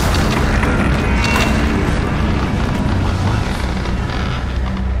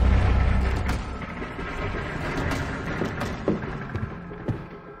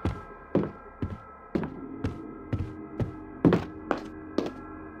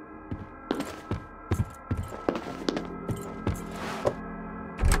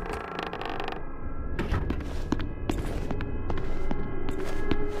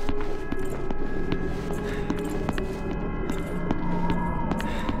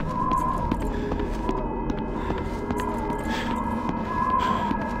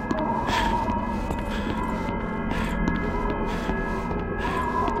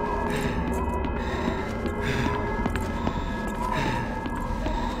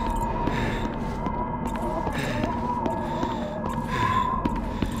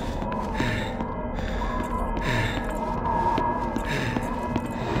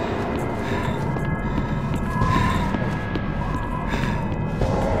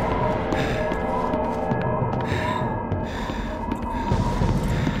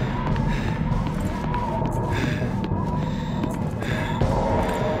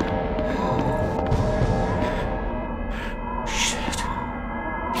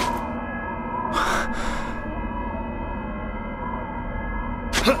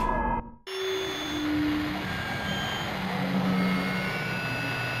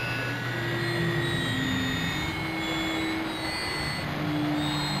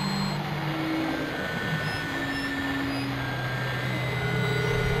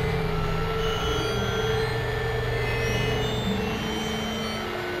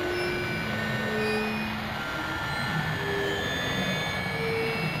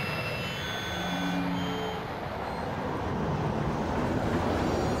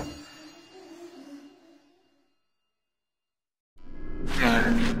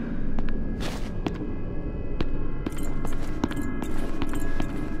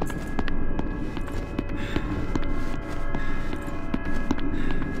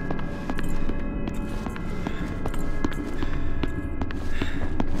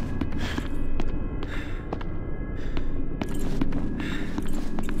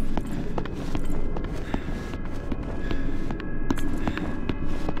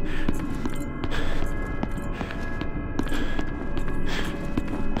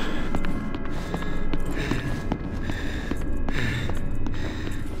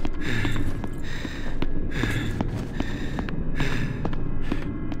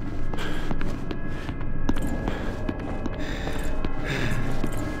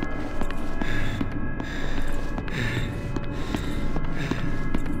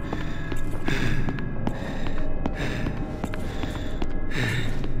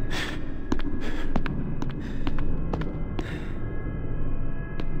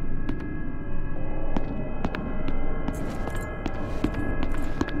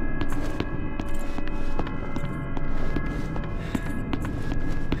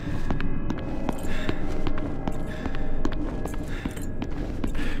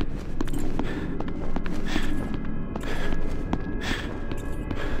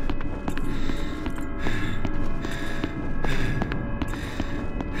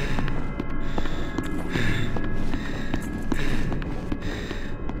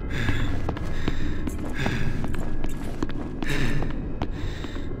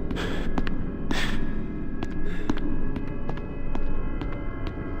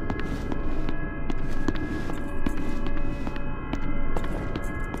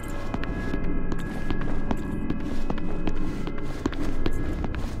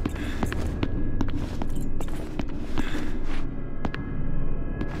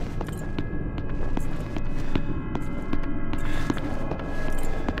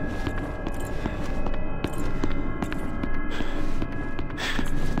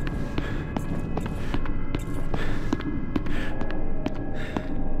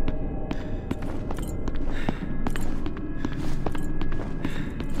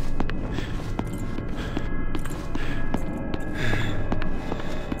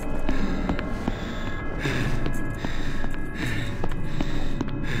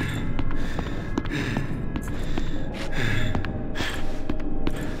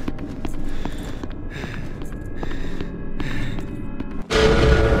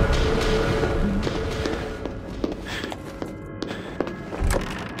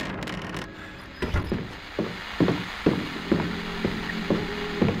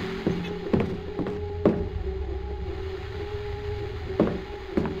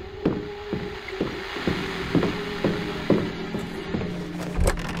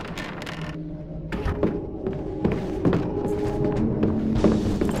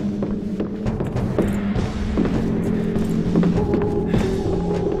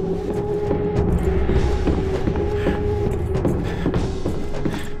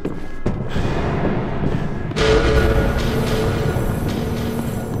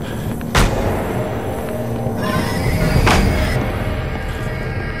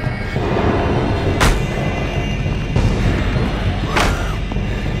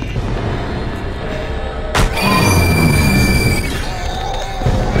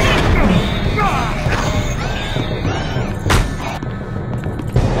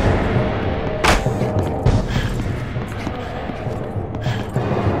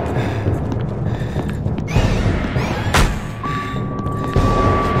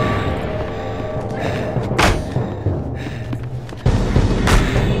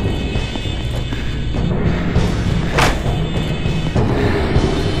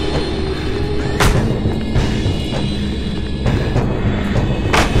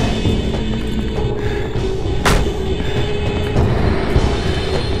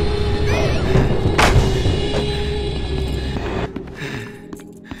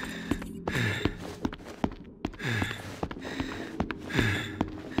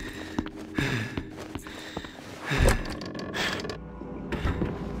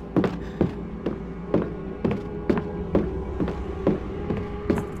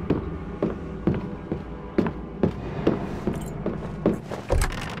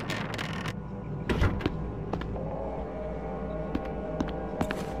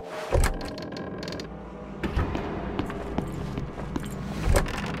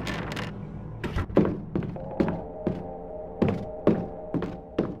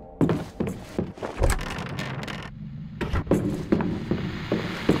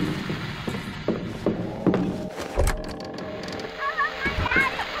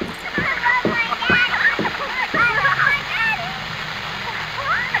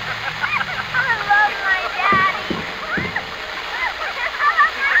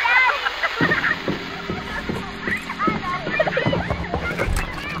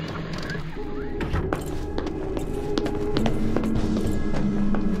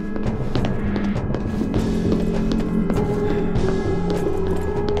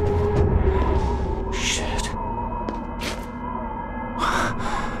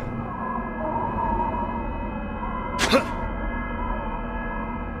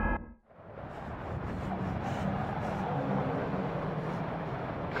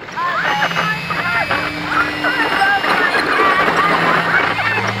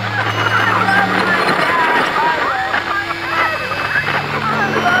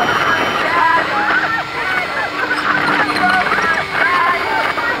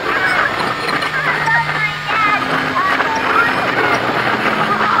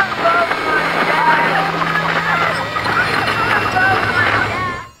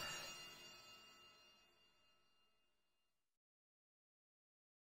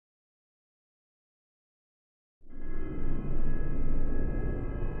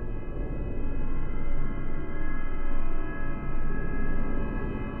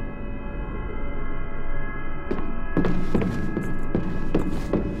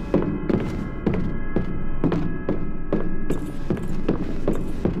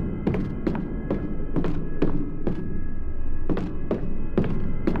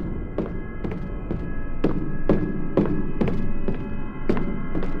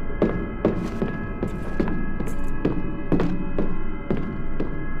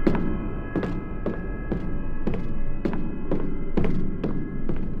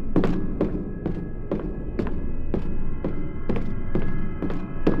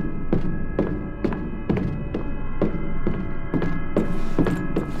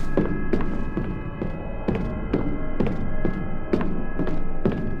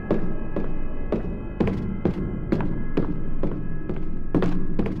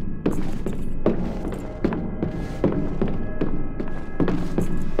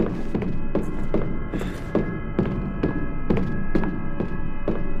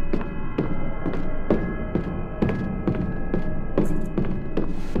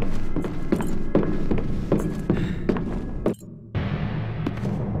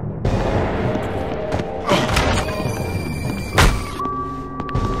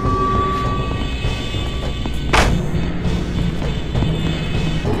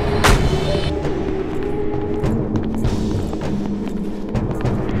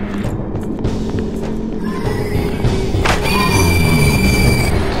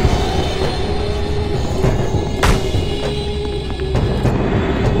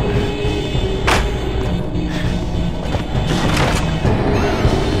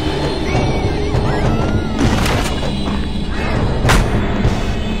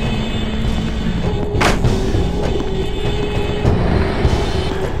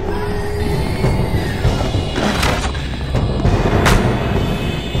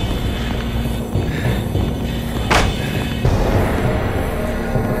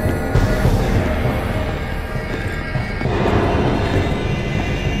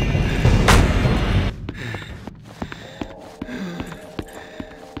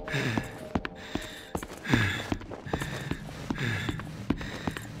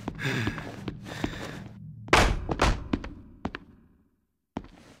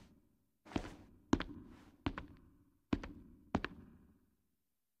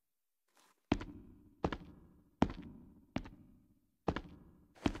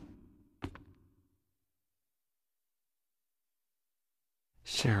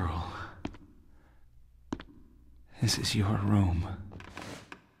 Cheryl, this is your room.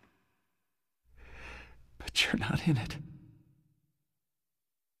 But you're not in it.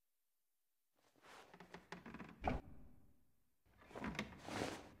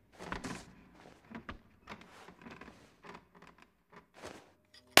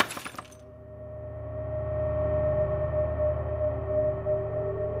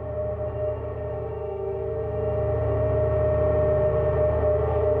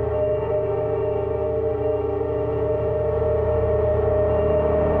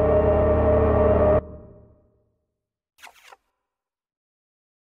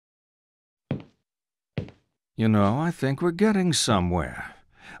 You know, I think we're getting somewhere.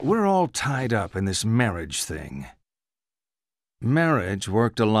 We're all tied up in this marriage thing. Marriage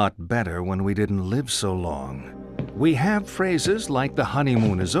worked a lot better when we didn't live so long. We have phrases like the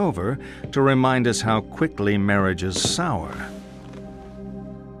honeymoon is over to remind us how quickly marriage is sour.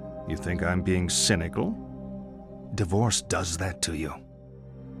 You think I'm being cynical? Divorce does that to you.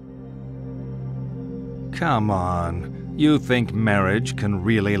 Come on, you think marriage can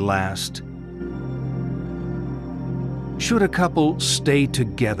really last? Should a couple stay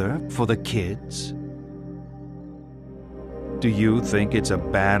together for the kids? Do you think it's a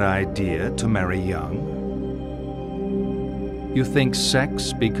bad idea to marry young? You think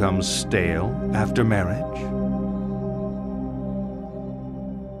sex becomes stale after marriage?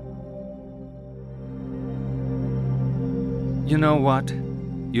 You know what?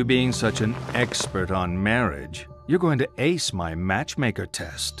 You being such an expert on marriage, you're going to ace my matchmaker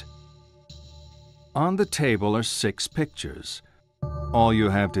test. On the table are 6 pictures. All you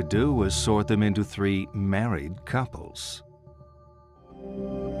have to do is sort them into 3 married couples.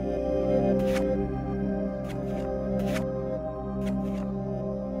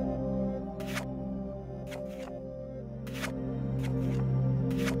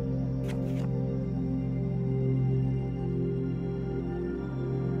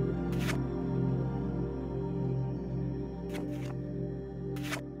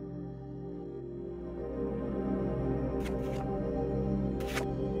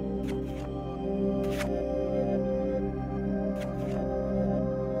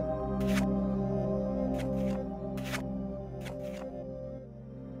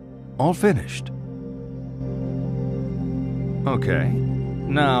 All finished? Okay.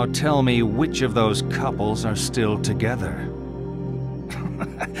 Now tell me which of those couples are still together.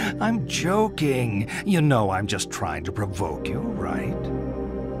 I'm joking. You know I'm just trying to provoke you, right?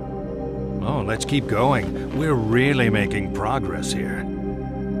 Oh, let's keep going. We're really making progress here.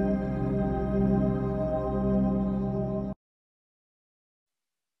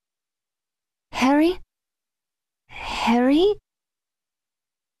 Harry? Harry?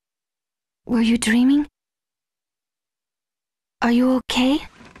 Were you dreaming? Are you okay?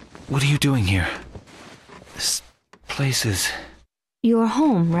 What are you doing here? This place is... You're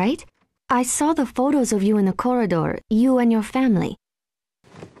home, right? I saw the photos of you in the corridor, you and your family.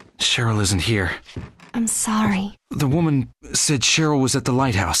 Cheryl isn't here. I'm sorry. The woman said Cheryl was at the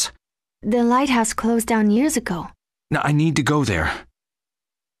lighthouse. The lighthouse closed down years ago. Now, I need to go there.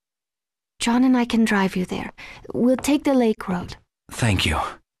 John and I can drive you there. We'll take the lake road. Thank you.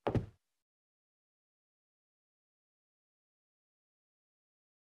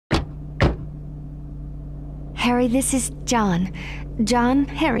 Harry, this is John. John,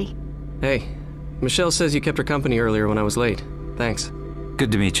 Harry. Hey, Michelle says you kept her company earlier when I was late. Thanks.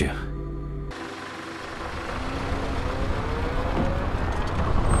 Good to meet you.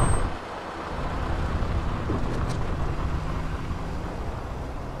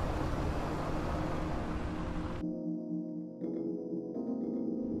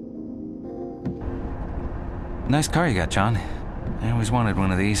 Nice car you got, John. I always wanted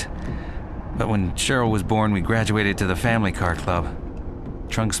one of these. But when Cheryl was born, we graduated to the family car club.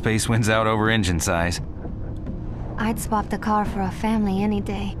 Trunk space wins out over engine size. I'd swap the car for a family any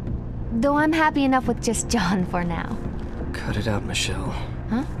day. Though I'm happy enough with just John for now. Cut it out, Michelle.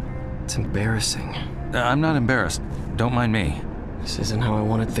 Huh? It's embarrassing. I'm not embarrassed. Don't mind me. This isn't how I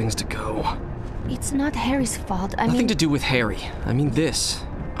wanted things to go. It's not Harry's fault. Nothing to do with Harry. I mean this.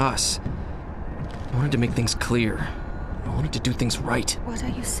 Us. I wanted to make things clear. I wanted to do things right. What are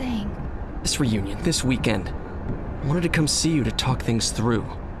you saying? This reunion, this weekend. I wanted to come see you to talk things through.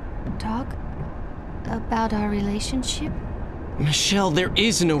 Talk? About our relationship? Michelle, there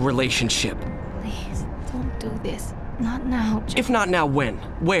is no relationship. Please, don't do this. Not now, If not now, when?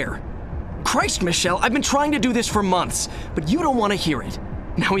 Where? Christ, Michelle, I've been trying to do this for months, but you don't want to hear it.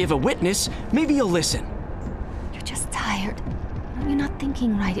 Now we have a witness, maybe you'll listen. You're just tired. You're not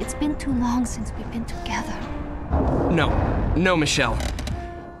thinking right. It's been too long since we've been together. No, Michelle.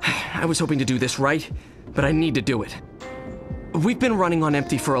 I was hoping to do this right, but I need to do it. We've been running on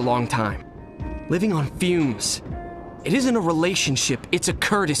empty for a long time. Living on fumes. It isn't a relationship, it's a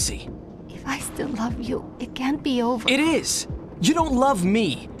courtesy. If I still love you, it can't be over. It is. You don't love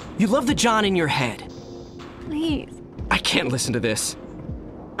me. You love the John in your head. Please. I can't listen to this.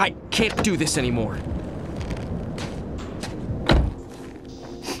 I can't do this anymore.